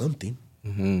grant, something,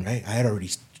 right? I had already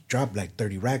dropped like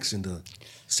 30 racks into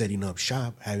setting up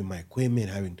shop, having my equipment,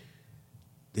 having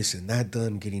this and that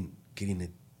done, getting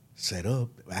it set up,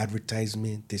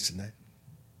 advertisement, this and that.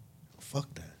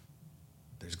 Fuck that.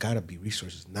 There's got to be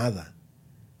resources. Nada.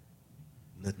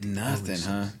 Nothing,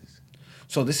 huh?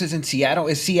 So this is in Seattle.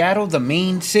 Is Seattle the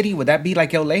main city? Would that be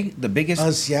like LA, the biggest?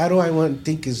 Seattle, I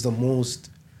think, is the most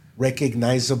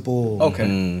recognizable. Okay.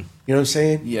 You know what I'm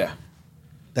saying? Yeah.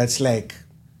 That's like,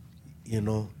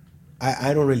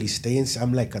 I don't really stay in.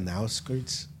 I'm like on the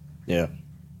outskirts. Yeah.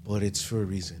 But it's for a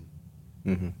reason.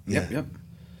 Mm-hmm. Yeah. Yep.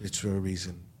 It's for a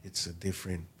reason. It's a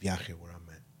different viaje where I'm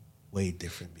at. Way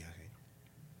different viaje.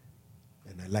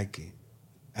 And I like it.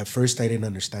 At first, I didn't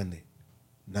understand it.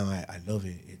 now I love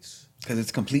it. It's because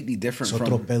it's completely different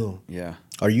otro pedo. Yeah.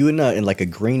 Are you in like a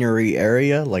greenery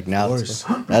area? Like now,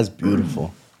 that's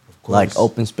beautiful. Like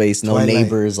open space, no Twilight.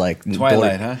 Neighbors, like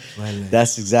Twilight, huh? Twilight.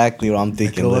 That's exactly what I'm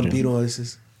thinking.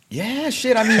 Yeah,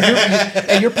 shit. I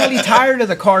mean, you're probably tired of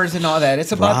the cars and all that.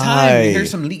 It's about time you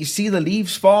hear you see the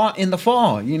leaves fall in the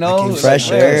fall. You know,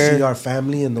 fresh air. See our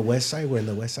family in the west side. We're in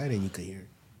the west side, and you could hear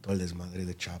todo el desmadre,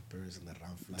 the choppers and the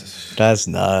round flies. That's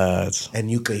nuts. And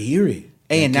you could hear it.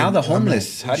 Hey, and now the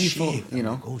homeless. How do you feel? You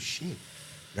know, oh shit,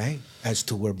 right? As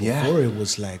to where before it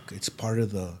was like it's part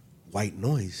of the white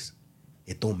noise.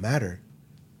 It don't matter.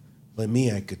 But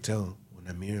me, I could tell when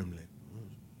I'm here. I'm like,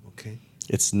 okay.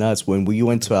 It's nuts. When we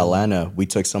went to Atlanta, we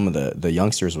took some of the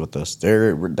youngsters with us.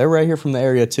 They're right here from the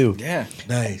area too. Yeah,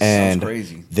 nice. And sounds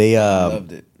crazy. They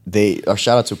loved it.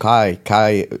 Shout out to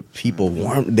Kai people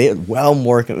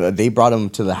they brought them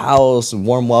to the house,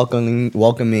 warm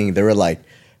welcoming. They were like,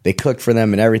 they cooked for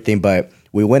them and everything. But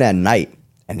we went at night,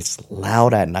 and it's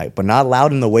loud at night, but not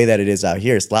loud in the way that it is out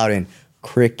here. It's loud in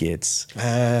crickets,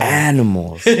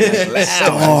 animals,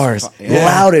 stars,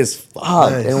 loud as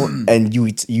fuck. Nice. And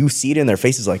you see it in their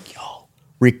faces, like, yo,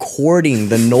 recording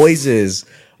the noises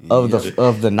of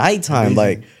the nighttime,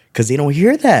 like, because they don't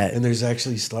hear that. And there's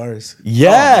actually stars.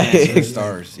 Yeah, there's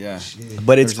stars. Yeah,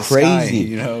 but it's crazy. Sky,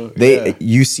 you know,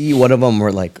 you see one of them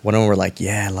were like,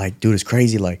 yeah, like, dude, it's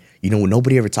crazy. Like, you know,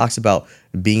 nobody ever talks about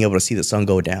being able to see the sun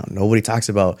go down. Nobody talks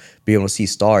about being able to see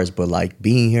stars, but like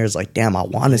being here is like, damn, I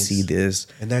want to see this.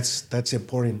 And that's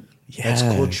important. Yeah. That's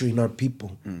culturing our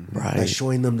people. Right. That's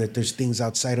showing them that there's things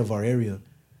outside of our area.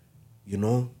 You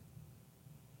know?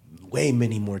 Way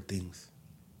many more things.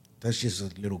 That's just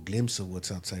a little glimpse of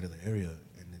what's outside of the area.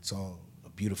 And it's all a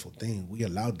beautiful thing. We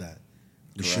allowed that.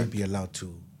 We should be allowed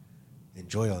to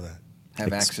enjoy all that.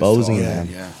 Have exposing access to all them.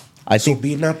 that. Yeah. I think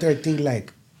being out there, I think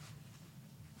like,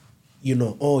 you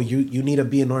know, you need to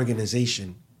be an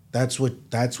organization. That's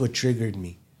what triggered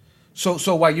me.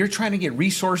 So while you're trying to get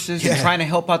resources and trying to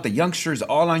help out the youngsters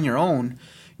all on your own,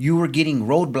 you were getting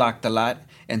roadblocked a lot.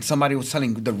 And somebody was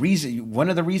telling one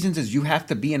of the reasons is you have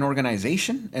to be an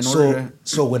organization in order to.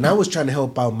 So when I was trying to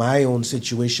help out my own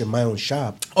situation, my own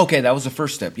shop. Okay, that was the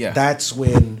first step. Yeah. That's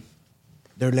when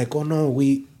they're like, oh no,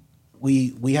 we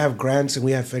have grants and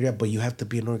we have feria, but you have to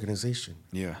be an organization.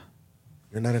 Yeah.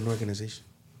 You're not an organization.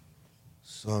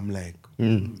 So I'm like,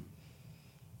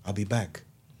 I'll be back.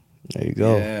 There you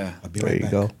go. Yeah. I'll be right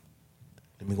back.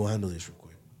 Let me go handle this real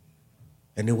quick.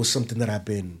 And it was something that I've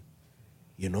been,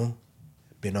 you know,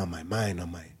 been on my mind,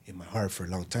 in my heart for a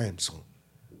long time. So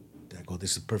I go,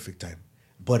 this is the perfect time.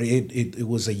 But it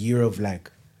was a year of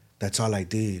like, that's all I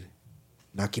did.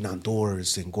 Knocking on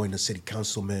doors and going to city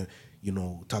council, you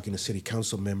know, talking to city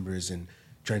council members and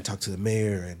trying to talk to the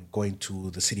mayor and going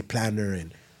to the city planner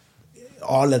and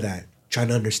all of that. Trying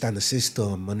to understand the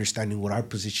system, understanding what our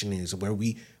position is, where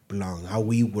we belong, how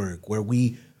we work, where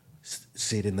we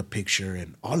sit in the picture,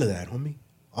 and all of that, homie.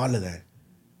 All of that.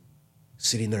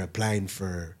 Sitting there applying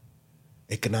for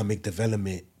economic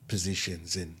development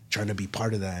positions and trying to be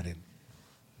part of that and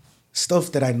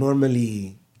stuff that I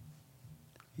normally...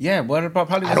 Yeah, what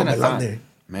probably I don't belong there.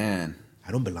 Man.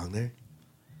 I don't belong there.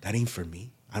 That ain't for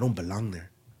me. I don't belong there.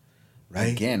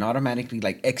 Right? Again, automatically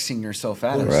like Xing yourself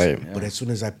out. Right. Yeah. But as soon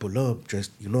as I pull up,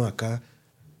 just, you know, acá,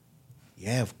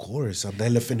 yeah, of course, I'm the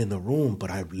elephant in the room, but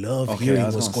I love hearing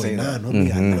what's going on.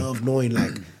 Homie. I love knowing,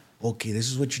 like, okay, this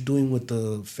is what you're doing with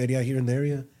the feria here in the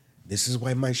area. This is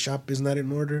why my shop is not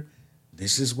in order.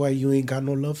 This is why you ain't got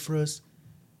no love for us.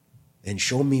 And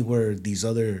show me where these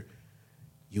other,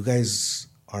 you guys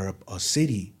are a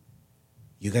city.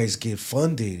 You guys get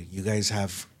funded. You guys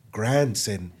have grants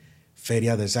and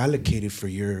feria that's allocated for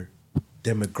your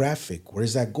demographic.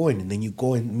 Where's that going? And then you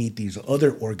go and meet these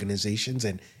other organizations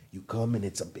and you come and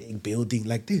it's a big building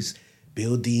like this.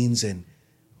 Buildings and,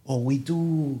 oh, we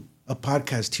do a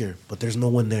podcast here, but there's no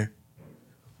one there.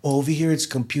 Oh, over here it's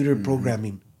computer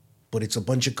programming, but it's a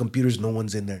bunch of computers, no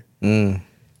one's in there. And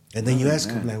then you ask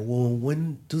them, like, well,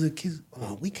 when do the kids,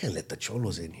 oh, we can't let the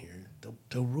cholos in here.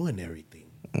 They'll ruin everything.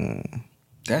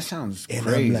 That sounds and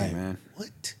crazy, I'm like, man.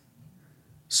 What?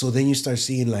 So then you start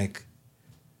seeing like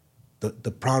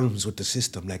the problems with the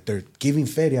system. Like they're giving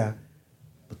feria,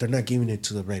 but they're not giving it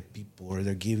to the right people, or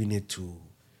they're giving it to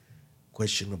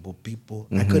questionable people.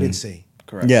 I couldn't say.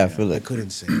 Correct. Yeah, I feel it. I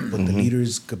couldn't say. But the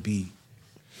leaders could be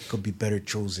better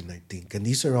chosen, I think. And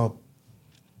these are all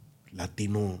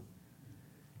Latino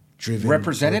driven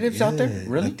representatives out there?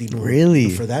 Really? Latino, really?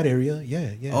 For that area,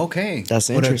 yeah. Okay. That's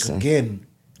interesting. But again,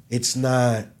 it's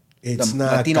not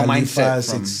Latino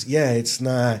mindset it's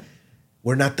not,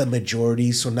 we're not the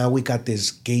majority, so now we got this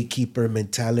gatekeeper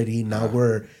mentality. Now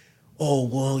we're oh,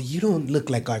 well, you don't look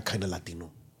like our kind of Latino.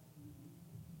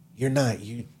 You're not.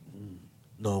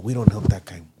 No, we don't help that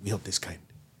kind. We help this kind.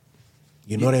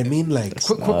 You know what I mean? Like,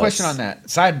 quick question on that.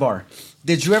 Sidebar.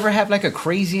 Did you ever have like a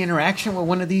crazy interaction with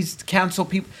one of these council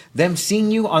people? Them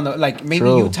seeing you on the, like, maybe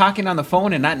you talking on the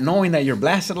phone and not knowing that you're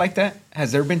blasted like that?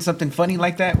 Has there been something funny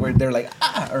like that where they're like,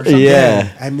 or something?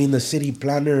 Yeah. I mean, the city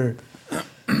planner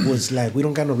was like, we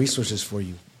don't got no resources for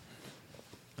you.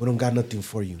 We don't got nothing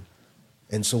for you.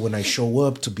 And so when I show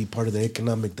up to be part of the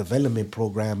economic development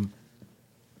program,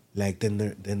 like,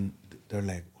 then they're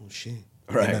like, oh, shit.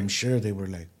 Right. And I'm sure they were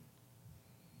like,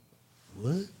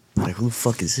 what? Like, who the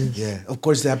fuck is this? Yeah. Of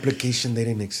course, the application, they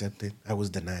didn't accept it. I was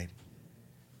denied.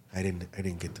 I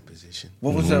didn't get the position.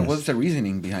 What was the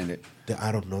reasoning behind it?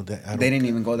 I don't know that. They didn't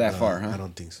even go that far, huh? I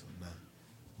don't think so. No.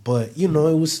 But it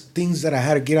was things that I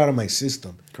had to get out of my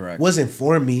system. Correct. It wasn't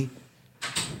for me,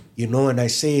 and I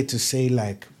say it to say,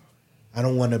 like, I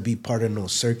don't want to be part of no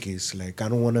circus. Like, I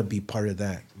don't want to be part of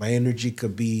that. My energy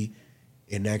could be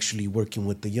in actually working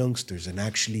with the youngsters and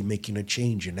actually making a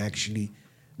change and actually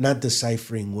not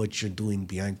deciphering what you're doing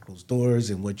behind closed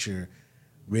doors and what you're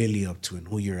really up to and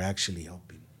who you're actually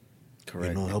helping.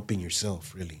 Correct. Helping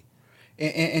yourself, really.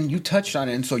 And you touched on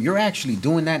it. And so you're actually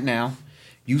doing that now.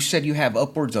 You said you have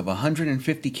upwards of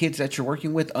 150 kids that you're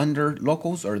working with under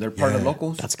Locos, or they're part of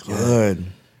Locos? That's good.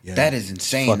 Yeah. That is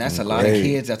insane. That's a lot of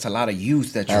kids. That's a lot of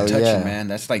youth that you're touching, man.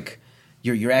 That's like,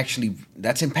 you're actually,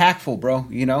 that's impactful, bro.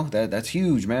 That's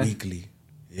huge, man. Weekly.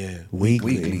 Yeah.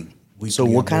 Weekly. So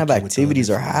what kind of activities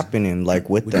are happening, like,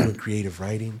 with We're them? doing creative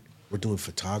writing. We're doing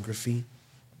photography.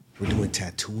 We're doing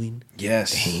tattooing.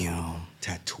 Yes. Damn.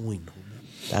 Tattooing,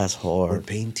 homie. That's We're hard.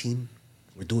 painting.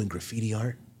 We're doing graffiti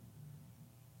art.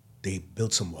 They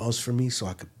built some walls for me so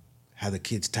I could have the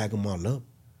kids tag them all up.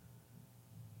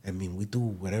 I mean, we do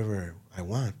whatever I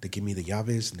want. They give me the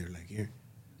llaves and they're like, here.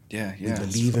 Yeah. We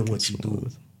believe in what you do.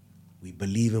 We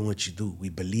believe in what you do. We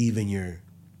believe in your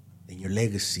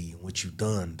legacy and what you've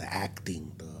done, the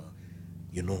acting,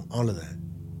 all of that.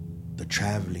 The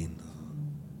traveling,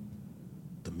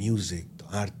 the music, the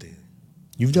arte.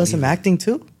 You've done some acting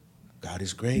too? God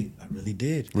is great. I really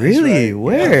did. Really? Right.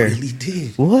 Where? I really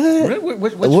did. What?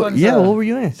 Which one's, what were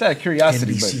you in? It's out of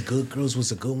curiosity. NBC Good Girls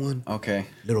was a good one. Okay.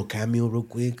 Little cameo real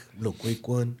quick. Little quick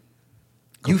one.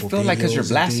 You Couple feel like because you're videos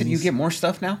and blasted, you things. get more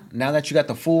stuff now? Now that you got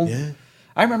the full... Yeah.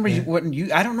 I remember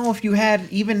I don't know if you had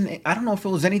even... I don't know if it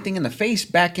was anything in the face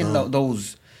back in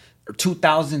those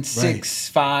 2006,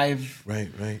 5...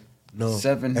 Right. No.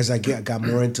 7. As I got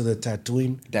more into the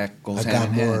tattooing, That goes I got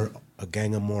hand in hand. a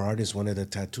gang of more artists wanted to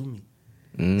tattoo me.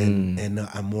 And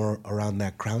I'm more around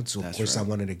that crowd, so of course I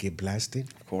wanted to get blasted.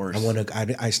 Of course.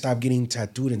 I stopped getting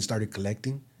tattooed and started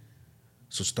collecting.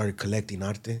 So started collecting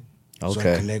arte. So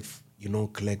Okay. I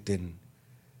collect in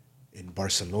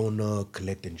Barcelona,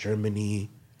 collect in Germany,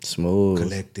 Smooth.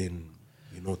 collect in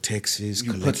Texas.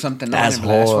 You collect, put something on That's and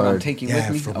that's what I'm hard. taking yeah,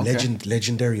 with me? from Okay.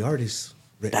 legendary artists.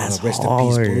 That's Rest in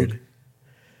peace, hard. Boog.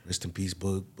 Rest in peace,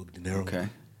 Boog De Niro. Okay.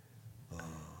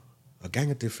 A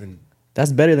gang of different.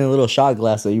 That's better than a little shot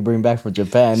glass that you bring back from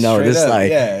Japan. No, Straight this up,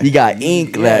 like yeah. you got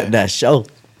ink Yeah. that show.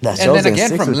 That And shows then and again,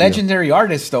 sticks from with you. legendary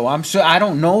artists, though, I'm sure I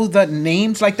don't know the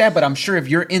names like that, but I'm sure if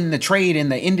you're in the trade, in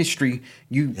the industry,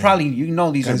 you probably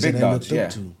these Guys are big that I dogs. looked Yeah,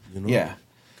 up to, yeah.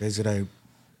 Guys that I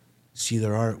see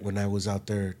their art when I was out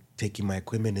there taking my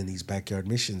equipment in these backyard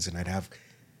missions, and I'd have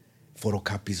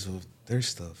photocopies of their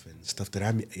stuff and stuff that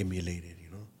I emulated,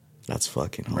 That's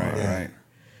fucking hard. Right.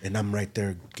 And I'm right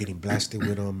there getting blasted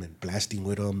with them and blasting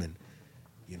with them, and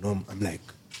I'm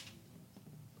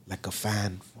like a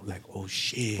fan, like, oh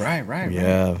shit, Right.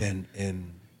 Yeah.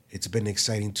 And it's been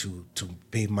exciting to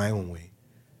pave my own way.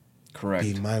 Correct.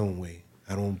 Pave my own way.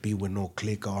 I don't be with no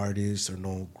clique artists or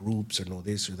no groups or no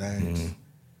this or that.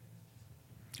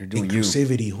 You're doing you.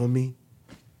 Inclusivity, homie.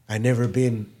 I never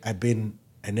been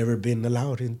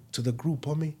allowed into the group,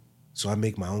 homie. So I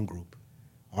make my own group.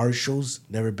 Art shows,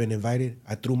 never been invited.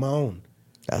 I threw my own.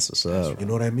 That's what's up. You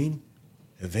know what I mean?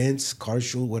 Events, car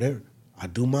show, whatever. I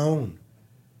do my own.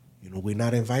 We're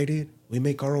not invited. We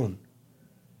make our own.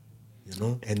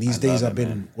 And these days I've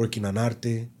been working on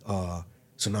arte.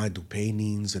 So now I do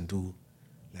paintings and do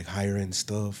like higher end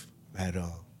stuff. I had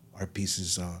art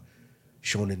pieces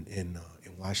shown in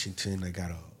Washington. I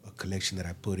got a collection that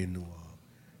I put into,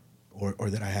 or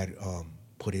that I had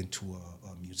put into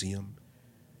a museum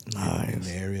in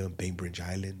the area of Bainbridge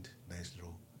Island. Nice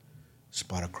little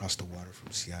spot across the water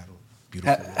from Seattle.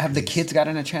 Beautiful. Have the place. kids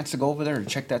gotten a chance to go over there and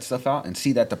check that stuff out and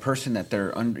see that the person that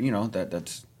they're under,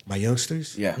 that's My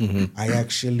youngsters? yeah. I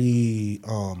actually,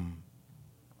 I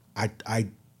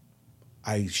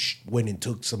went and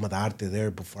took some of the arte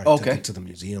there before I took Okay. it to the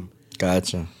museum.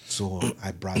 Gotcha. So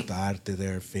I brought the arte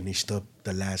there, finished up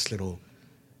the last little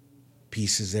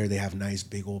pieces there. They have nice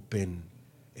big open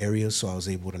areas, so I was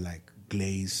able to like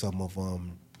glaze some of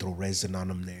them, throw resin on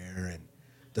them there, and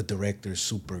the director is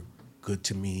super good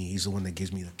to me. He's the one that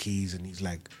gives me the keys, and he's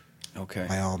like, okay,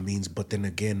 by all means. But then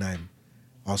again, I'm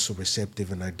also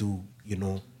receptive, and I do, you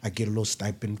know, I get a little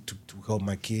stipend to help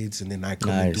my kids, and then I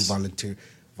come and do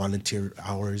volunteer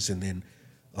hours, and then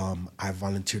I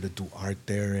volunteer to do art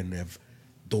there, and have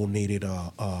donated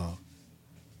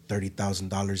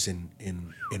 $30,000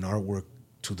 in artwork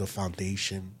to the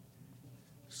foundation.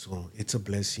 So it's a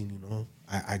blessing, you know.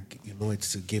 I you know,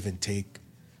 it's a give and take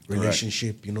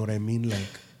relationship. Correct. You know what I mean? Like,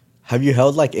 have you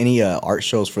held like any art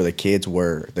shows for the kids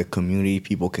where the community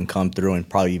people can come through and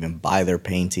probably even buy their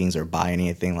paintings or buy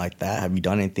anything like that? Have you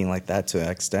done anything like that to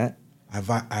that extent? I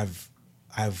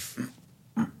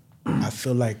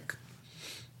feel like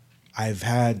I've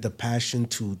had the passion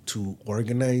to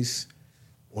organize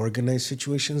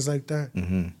situations like that.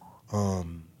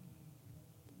 Mm-hmm.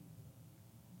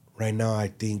 Right now, I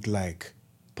think like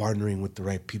partnering with the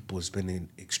right people has been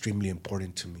extremely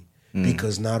important to me.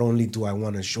 Because not only do I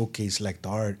want to showcase like the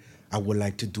art, I would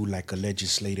like to do like a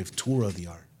legislative tour of the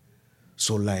art.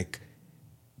 So like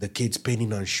the kids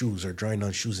painting on shoes or drawing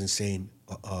on shoes and saying,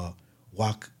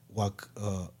 walk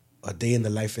a day in the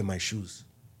life in my shoes.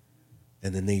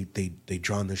 And then they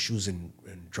draw on the shoes and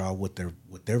draw what their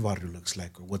body looks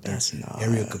like or what their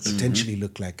area could potentially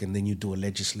look like. And then you do a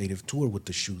legislative tour with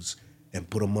the shoes and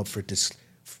put them up for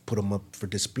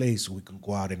display so we can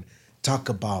go out and talk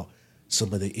about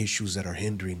some of the issues that are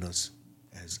hindering us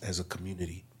as a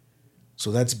community.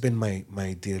 So that's been my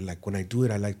idea. Like when I do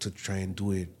it, I like to try and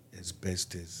do it as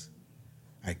best as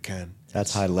I can.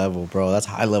 That's high level, bro. That's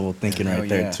high level thinking right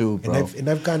there too, bro. And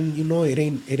I've gotten, you know, it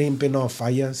ain't been all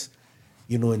fallas.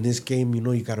 You know, in this game, you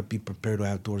know, you gotta be prepared to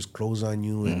have doors close on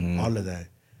you and all of that.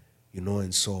 You know,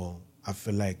 and so I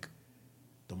feel like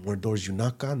the more doors you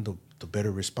knock on, the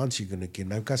better response you're gonna get.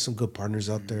 And I've got some good partners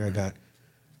out there. I got,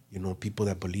 you know, people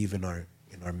that believe in our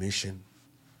mission,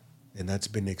 and that's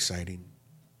been exciting,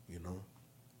 you know.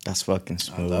 That's fucking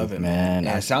smooth. I love it, man.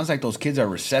 Yeah, it sounds like those kids are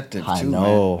receptive too. I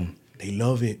know. Man. They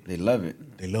love it. They love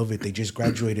it. They love it. They just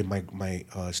graduated my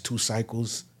it's 2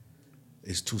 cycles.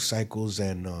 It's 2 cycles,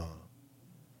 and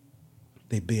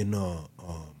they've been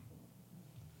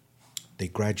they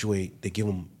graduate. They give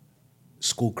them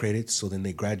school credits, so then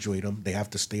they graduate them. They have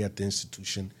to stay at the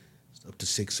institution up to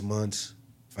 6 months,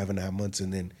 5.5 months,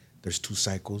 and then there's 2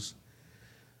 cycles.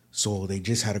 So they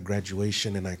just had a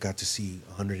graduation, and I got to see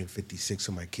 156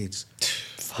 of my kids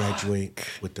graduate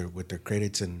with their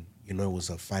credits. And you know, it was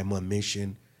a 5-month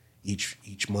mission.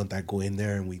 Each month I go in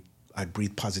there and I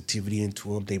breathe positivity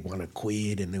into them. They want to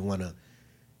quit and they want to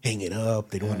hang it up.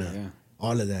 They don't want to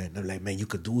all of that. And I'm like, man, you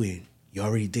could do it. You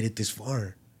already did it this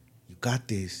far. You got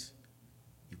this.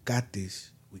 You got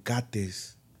this. We got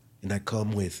this. And I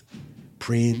come with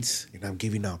prints, and I'm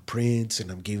giving out prints,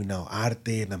 and I'm giving out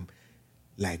arte, and I'm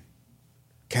like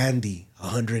candy,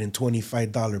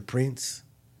 $125 prints.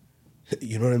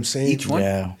 You know what I'm saying? Each one?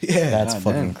 Yeah. That's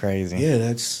fucking crazy. Yeah,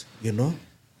 that's, you know,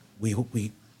 we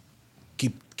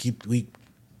keep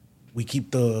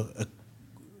the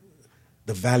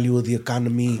value of the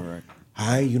economy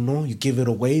high. You know, you give it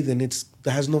away, then it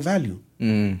has no value.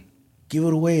 Give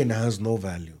it away and it has no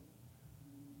value.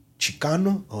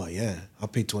 Chicano? Oh yeah, I'll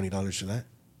pay $20 for that.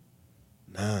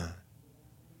 Nah,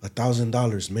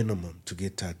 $1,000 minimum to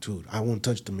get tattooed. I won't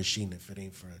touch the machine if it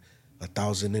ain't for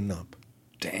 $1,000 and up.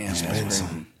 Damn,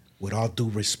 Expensive. With all due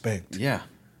respect. Yeah.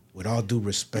 With all due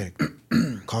respect,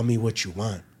 call me what you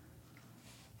want.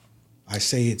 I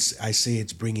say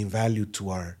it's bringing value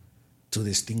to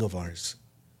this thing of ours,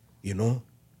 you know.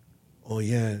 Oh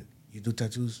yeah, you do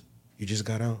tattoos? You just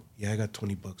got out? Yeah, I got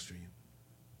 $20 for you.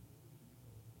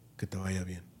 Que te vaya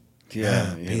bien.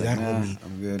 Yeah, pay that homie.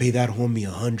 I'm good. Pay that homie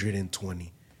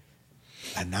 $120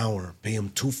 an hour. Pay him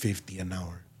 $250 an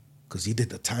hour, cause he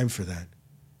did the time for that.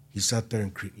 He sat there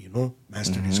and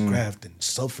mastered his craft and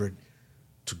suffered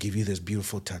to give you this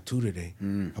beautiful tattoo today.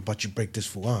 How about you break this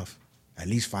fool off? At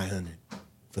least $500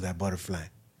 for that butterfly.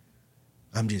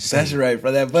 I'm just saying. That's right,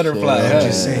 for that butterfly. I'm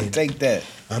just saying. Take that.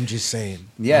 I'm just saying.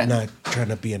 Yeah. I'm not trying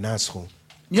to be an asshole.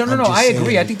 No, I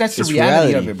agree. I think that's the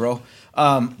reality of it, bro.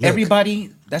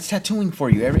 Everybody that's tattooing for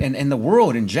you, and the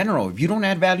world in general. If you don't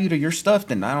add value to your stuff,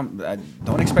 then I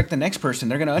don't expect the next person.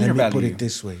 They're gonna undervalue you. Let me put it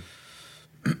this way: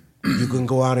 you can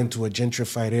go out into a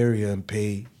gentrified area and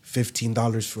pay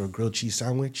 $15 for a grilled cheese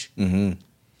sandwich, $8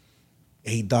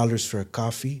 for a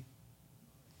coffee.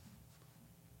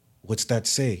 What's that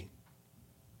say?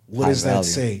 What does that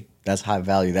say? That's high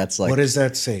value. That's like, what does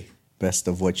that say? best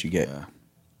of what you get. Yeah.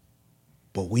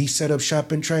 But we set up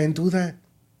shop and try and do that.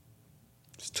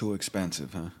 It's too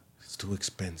expensive, huh? It's too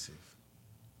expensive.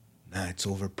 Nah, it's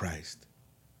overpriced.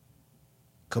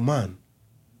 Come on.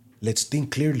 Let's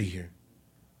think clearly here.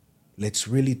 Let's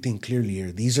really think clearly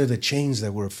here. These are the chains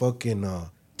that we're fucking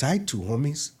tied to,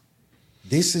 homies.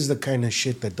 This is the kind of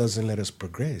shit that doesn't let us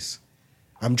progress.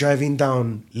 I'm driving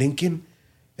down Lincoln,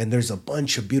 and there's a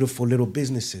bunch of beautiful little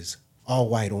businesses, all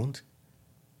white-owned.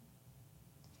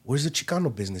 Where's the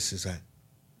Chicano businesses at?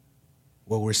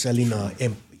 Where we're selling a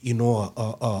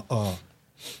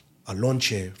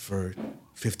lonche for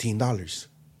 $15.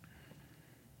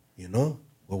 You know?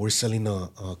 Where we're selling a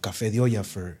café de olla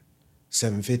for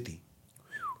 $7.50.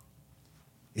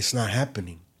 It's not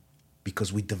happening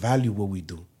because we devalue what we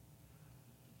do.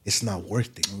 It's not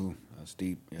worth it. Ooh, that's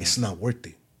deep. Yeah. It's not worth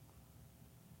it.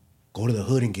 Go to the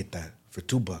hood and get that for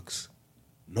 $2.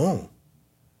 No.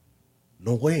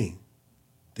 No way.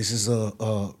 This is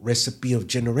a recipe of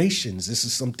generations. This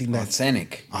is something that's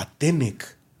authentic.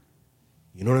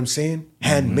 You know what I'm saying?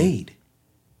 Handmade.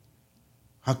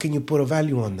 How can you put a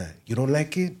value on that? You don't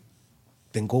like it?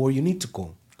 Then go where you need to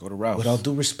go. Go to Ralph's. With all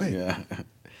due respect. Yeah.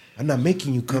 I'm not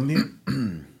making you come here.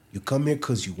 You come here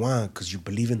because you want, because you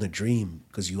believe in the dream,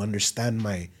 because you understand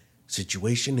my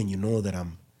situation and you know that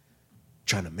I'm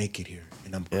trying to make it here.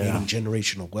 And I'm creating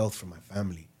generational wealth for my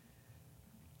family.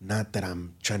 Not that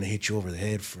I'm trying to hit you over the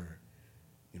head for,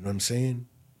 you know what I'm saying?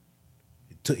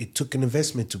 It took an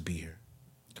investment to be here.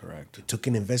 Correct. It took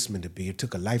an investment to be here. It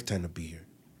took a lifetime to be here.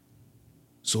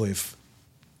 So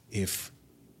if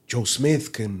Joe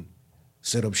Smith can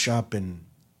set up shop and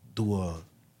do a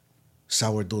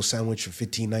sourdough sandwich for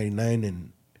 $15.99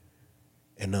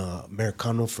 and a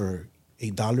Americano for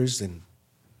 $8, then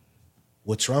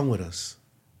what's wrong with us?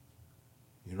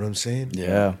 You know what I'm saying?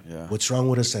 Yeah. What's wrong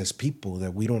with us as people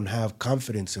that we don't have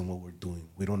confidence in what we're doing?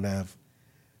 We don't have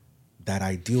that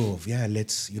ideal of,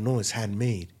 let's, it's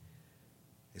handmade.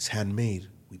 It's handmade.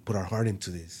 We put our heart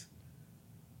into this,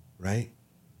 right?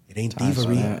 It ain't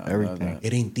thievery. Everything.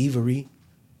 It ain't thievery.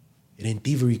 It ain't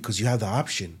thievery because you have the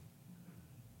option.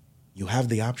 You have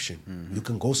the option. Mm-hmm. You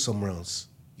can go somewhere else.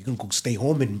 You can go stay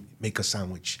home and make a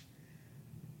sandwich.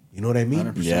 You know what I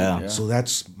mean? Yeah. So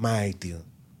that's my idea.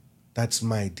 That's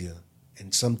my idea.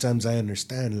 And sometimes I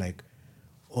understand, like,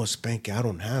 oh, Spanky, I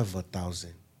don't have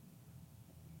 1,000.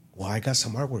 Well, I got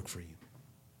some artwork for you.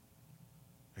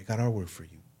 I got artwork for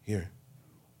you. Here.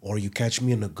 Or you catch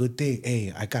me on a good day.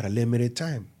 Hey, I got a limited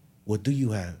time. What do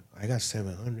you have? I got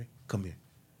 700. Come here.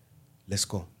 Let's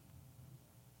go.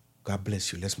 God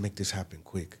bless you. Let's make this happen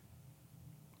quick.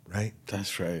 Right?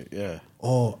 That's right. Yeah.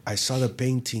 Oh, I saw the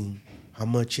painting. How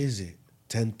much is it?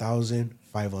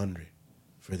 10,500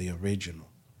 for the original.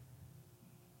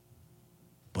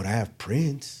 But I have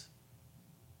prints.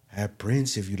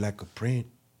 If you like a print.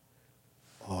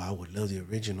 Oh, I would love the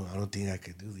original. I don't think I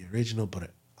could do the original,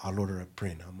 but I'll order a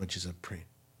print. How much is a print?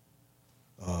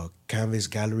 Canvas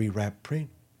gallery wrap print,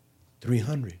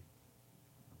 300.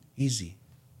 Easy.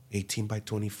 18 by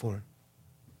 24.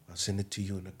 I'll send it to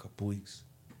you in a couple weeks.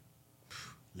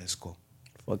 Let's go.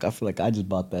 Fuck, I feel like I just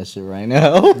bought that shit right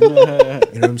now. You know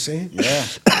what I'm saying? Yeah.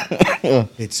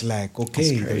 It's like,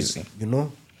 okay,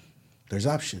 there's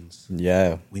options.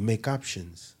 Yeah. We make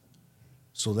options.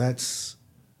 So that's,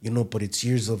 but it's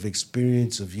years of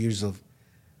experience, of years of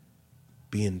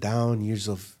being down, years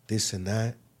of this and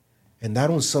that. And that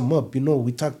don't sum up,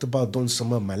 we talked about don't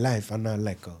sum up my life. I'm not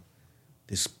like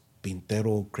this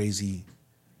pintero crazy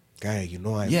guy,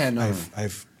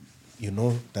 I've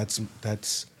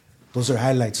that's those are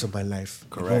highlights of my life.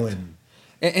 Correct.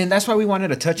 And that's why we wanted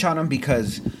to touch on them,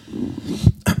 because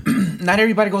not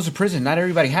everybody goes to prison. Not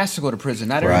everybody has to go to prison.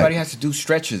 Not everybody has to do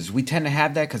stretches. We tend to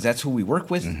have that because that's who we work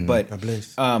with. Mm-hmm. But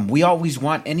we always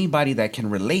want anybody that can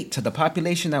relate to the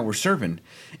population that we're serving.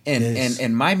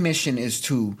 And my mission is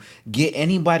to get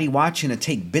anybody watching to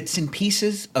take bits and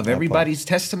pieces of everybody's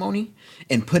testimony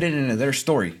and put it into their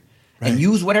story. Right. And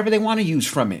use whatever they want to use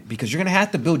from it, because you're going to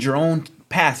have to build your own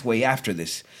pathway after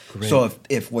this. Correct. So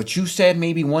if what you said,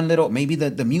 maybe maybe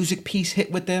the music piece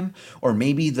hit with them, or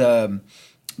maybe the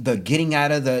getting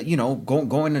out of the,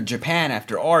 going to Japan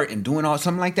after art and doing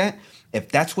something like that, if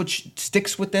that's what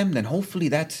sticks with them, then hopefully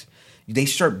they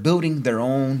start building their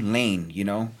own lane,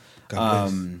 Hell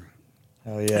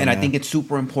yeah, and I think it's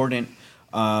super important.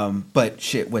 But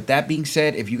shit, with that being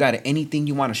said, if you got anything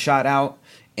you want to shout out,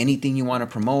 anything you want to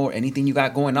promote, anything you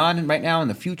got going on right now in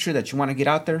the future that you want to get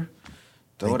out there,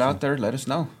 throw it out there. Let us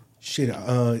know. Shit,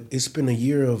 it's been a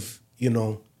year of,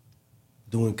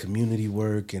 doing community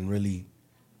work and really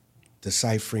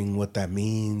deciphering what that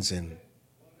means and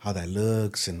how that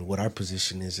looks and what our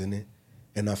position is in it.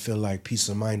 And I feel like peace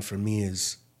of mind for me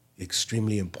is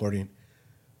extremely important.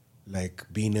 Like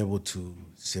being able to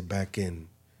sit back and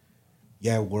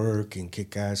work and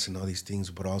kick ass and all these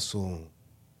things, but also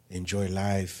enjoy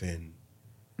life and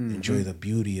enjoy the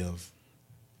beauty of,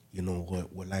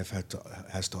 what life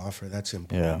has to offer. That's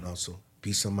important also.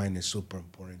 Peace of mind is super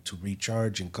important to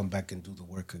recharge and come back and do the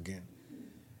work again.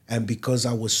 And because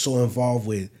I was so involved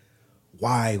with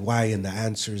why, and the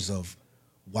answers of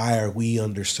why are we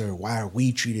underserved? Why are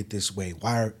we treated this way?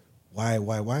 Why?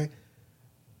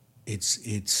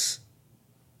 It's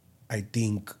I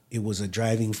think it was a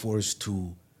driving force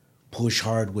to push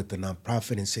hard with the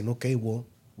nonprofit and saying, okay, well,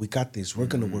 we got this. We're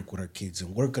gonna work with our kids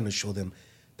and we're gonna show them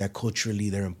that culturally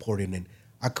they're important. And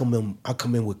I come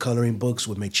in with coloring books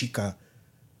with my chica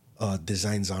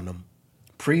designs on them.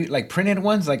 Printed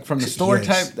ones, like from the store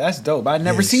type. That's dope. I've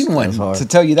never seen one, to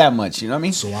tell you that much. You know what I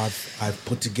mean? So I've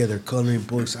put together coloring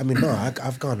books. I mean, no,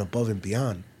 I've gone above and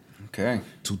beyond. Okay.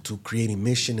 To creating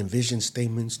mission and vision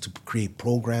statements, to create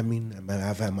programming. I mean,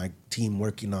 I've had my team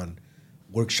working on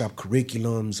workshop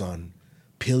curriculums, on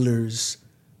pillars.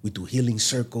 We do healing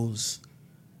circles.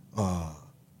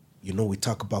 We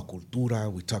talk about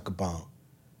cultura. We talk about,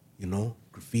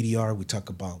 graffiti art. We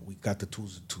got the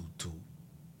tools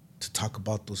to talk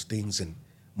about those things and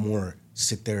more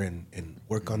sit there and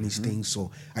work on these things.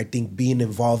 So I think being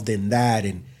involved in that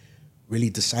and really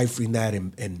deciphering that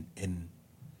and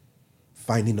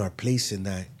finding our place in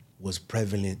that was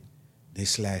prevalent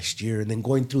this last year. And then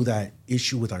going through that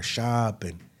issue with our shop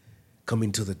and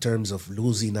coming to the terms of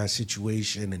losing that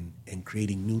situation and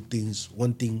creating new things.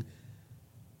 One thing,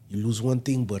 you lose one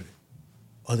thing, but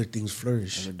other things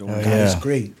flourish. God is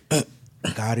great.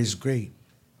 God is great,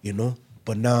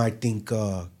 But now I think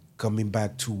coming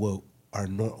back to what our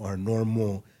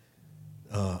normal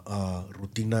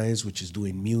rutina is, which is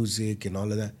doing music and all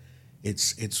of that,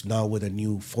 it's now with a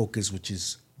new focus, which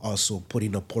is also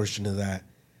putting a portion of that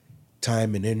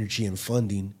time and energy and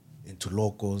funding into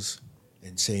locals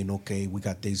and saying, okay, we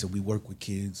got days that we work with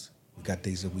kids. We got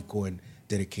days that we go and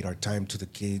dedicate our time to the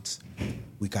kids.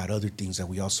 We got other things that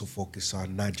we also focus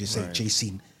on, not just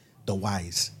chasing the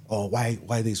whys. Oh, why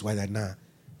this, why that? Nah.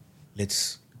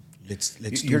 Let's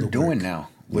You're do the doing work. now,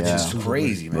 which is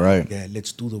crazy, man. Right. Yeah,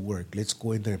 let's do the work. Let's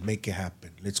go in there and make it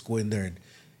happen. Let's go in there and,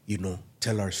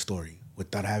 tell our story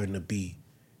without having to be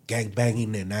gang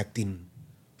banging and acting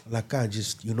like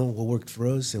just, what worked for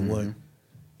us and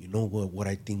what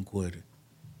I think would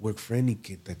work for any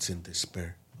kid that's in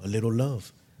despair. A little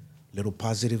love, a little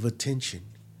positive attention,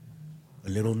 a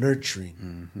little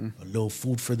nurturing, a little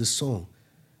food for the soul.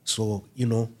 So,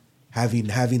 having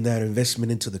that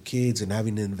investment into the kids and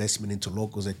having the investment into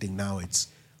locals, I think now it's,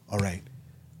 all right,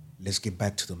 let's get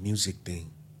back to the music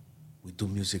thing. We do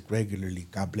music regularly.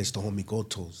 God bless the homie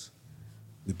Gotos.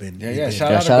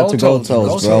 Shout out to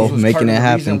Gotos, bro, making it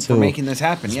happen too. For making this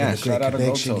happen, shout out to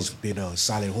Gotos. He's been a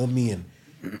solid homie, and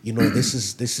this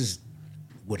is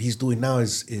what he's doing now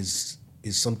is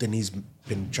something he's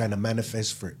been trying to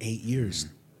manifest for 8 years,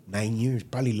 9 years,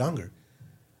 probably longer.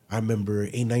 I remember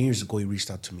 8-9 years ago he reached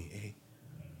out to me. Hey,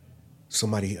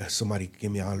 somebody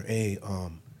gave me a holler. Hey,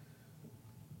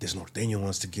 this norteño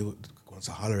wants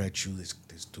to holler at you. This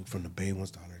dude from the Bay wants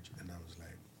to holler at you, and I was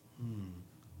like,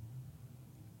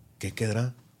 ¿Qué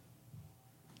quedará?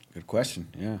 Good question.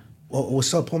 Yeah. Well,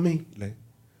 what's up, homie? Like,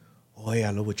 oh, hey,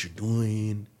 I love what you're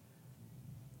doing.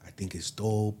 I think it's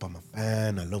dope. I'm a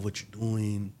fan. I love what you're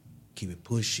doing. Keep it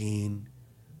pushing.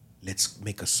 Let's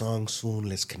make a song soon.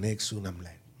 Let's connect soon. I'm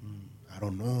like, I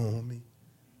don't know, homie.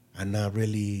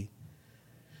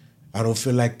 I don't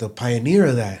feel like the pioneer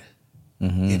of that.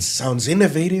 It sounds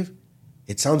innovative.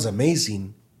 It sounds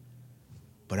amazing.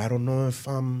 But I don't know if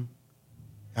I'm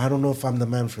the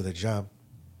man for the job.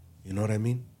 You know what I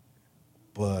mean?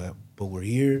 But we're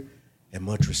here, and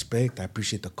much respect. I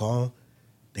appreciate the call.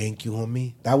 Thank you,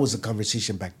 homie. That was a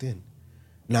conversation back then.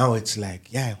 Now it's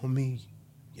like, yeah, homie,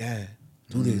 yeah,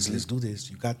 do this. Let's do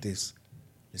this. You got this.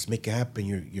 Let's make it happen.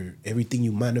 You're everything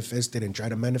you manifested and try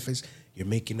to manifest, you're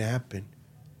making it happen.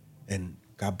 And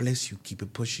God bless you. Keep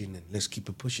it pushing, and let's keep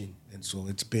it pushing. And so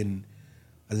it's been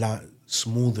a lot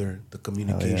smoother, the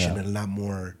communication, and a lot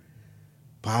more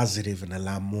positive and a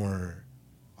lot more,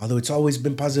 although it's always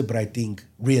been positive, but I think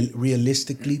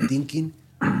realistically thinking,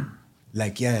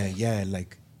 like,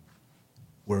 like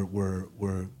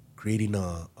we're creating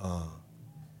I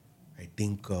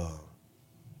think a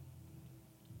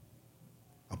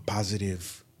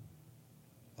positive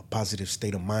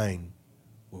state of mind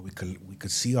where we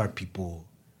could see our people,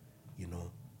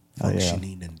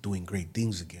 functioning and doing great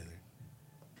things together.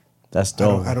 That's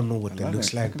dope. I don't know what that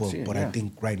looks like, but yeah. I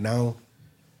think right now,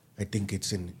 I think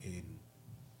it's in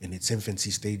its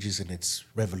infancy stages, and it's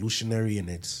revolutionary, and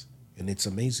it's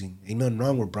amazing. Ain't nothing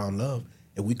wrong with Brown Love,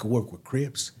 and we could work with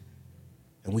Crips,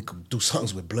 and we could do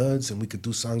songs with Bloods, and we could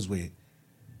do songs with,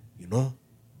 you know,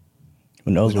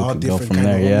 who knows with what all could go different from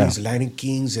kind there? of homies, Latin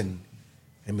Kings, and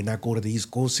I mean, I go to the East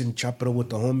Coast and chop it up with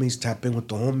the homies, tap in with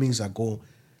the homies. I go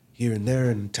here and there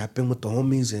and tap in with the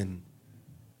homies, and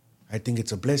I think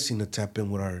it's a blessing to tap in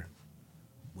with our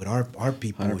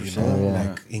people, you know, yeah.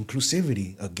 like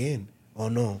inclusivity again. Oh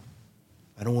no,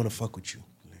 I don't want to fuck with you.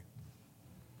 Like,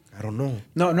 I don't know.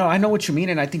 No, I know what you mean,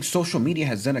 and I think social media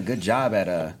has done a good job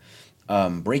at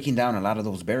breaking down a lot of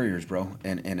those barriers, bro.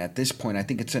 And at this point, I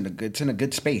think it's in a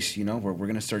good space, you know, where we're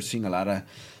gonna start seeing a lot of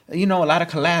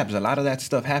collabs, a lot of that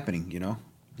stuff happening, you know.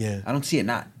 Yeah, I don't see it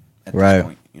not at Right. this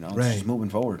point, you know. It's Right. just moving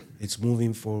forward. it's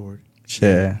moving forward.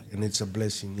 Yeah. And it's a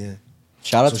blessing. Yeah.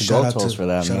 Shout out So to shout out Gotos to- for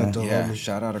that, shout man. out to- Yeah, homie.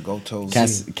 shout out to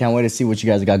Gotos. Can't wait to see what you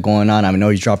guys got going on. I know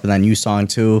you're dropping that new song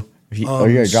too. You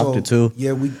already dropped it too.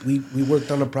 Yeah, we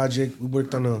worked on a project. We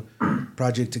worked on a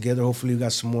project together. Hopefully, we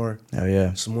got some more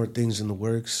things in the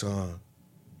works.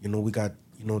 You know, we got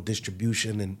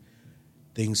distribution and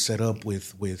things set up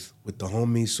with the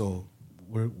homies. So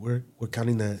we're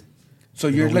counting that. So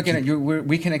you're looking at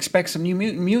we can expect some new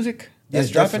music. Yes,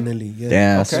 That's dropping? definitely. Yeah.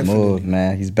 Damn, Okay. smooth,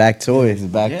 man. He's back to it. He's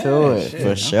back to it shit. for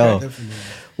Okay. sure. Definitely.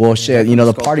 Well, shit, you know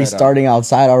the Scope party's that out. starting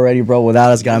outside already, bro. Without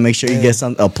us, gotta make sure you get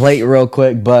a plate real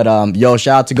quick. But yo,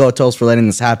 shout out to Gotos for letting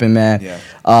this happen, man.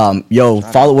 Yeah. Yo,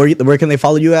 follow where can they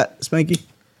follow you at, Spanky?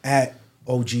 At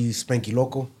OG Spanky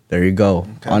Loco. There you go.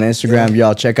 On Instagram,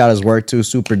 y'all check out his work too.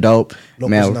 Super dope,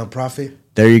 Locals man. Nonprofit.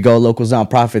 There you go, Locals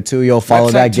Nonprofit too. Yo, follow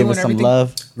Website that. too Give and us some everything?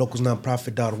 love.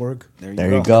 Localsnonprofit.org.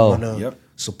 There you go. Wanna Yep.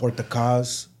 support the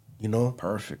cause. You know,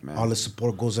 Perfect, man. all the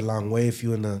support goes a long way. If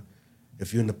you're in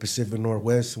the Pacific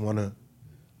Northwest and want to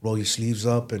roll your sleeves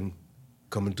up and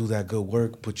come and do that good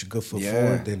work, put your good foot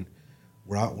forward, then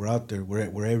we're out there.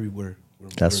 We're everywhere.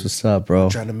 That's what's up, bro. We're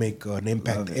trying to make an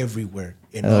impact everywhere.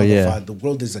 In Hell all yeah. the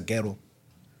world is a ghetto.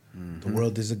 The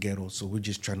world is a ghetto, so we're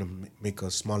just trying to make a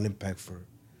small impact for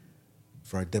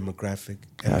our demographic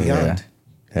and Hell beyond. yeah. And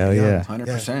Hell beyond.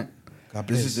 yeah. 100%. God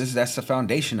bless. That's the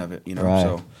foundation of it, you know. Right.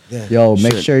 So Yeah. Yo,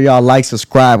 make Shit. sure y'all like,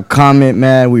 subscribe, comment,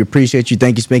 man. We appreciate you.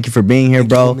 Thank you, Spanky, for being here,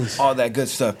 bro. Thank you, homies. all that good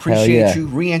stuff. Hell Appreciate yeah. you.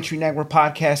 Reentry Network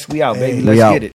Podcast. We out, baby. Hey. Let's We out. get it.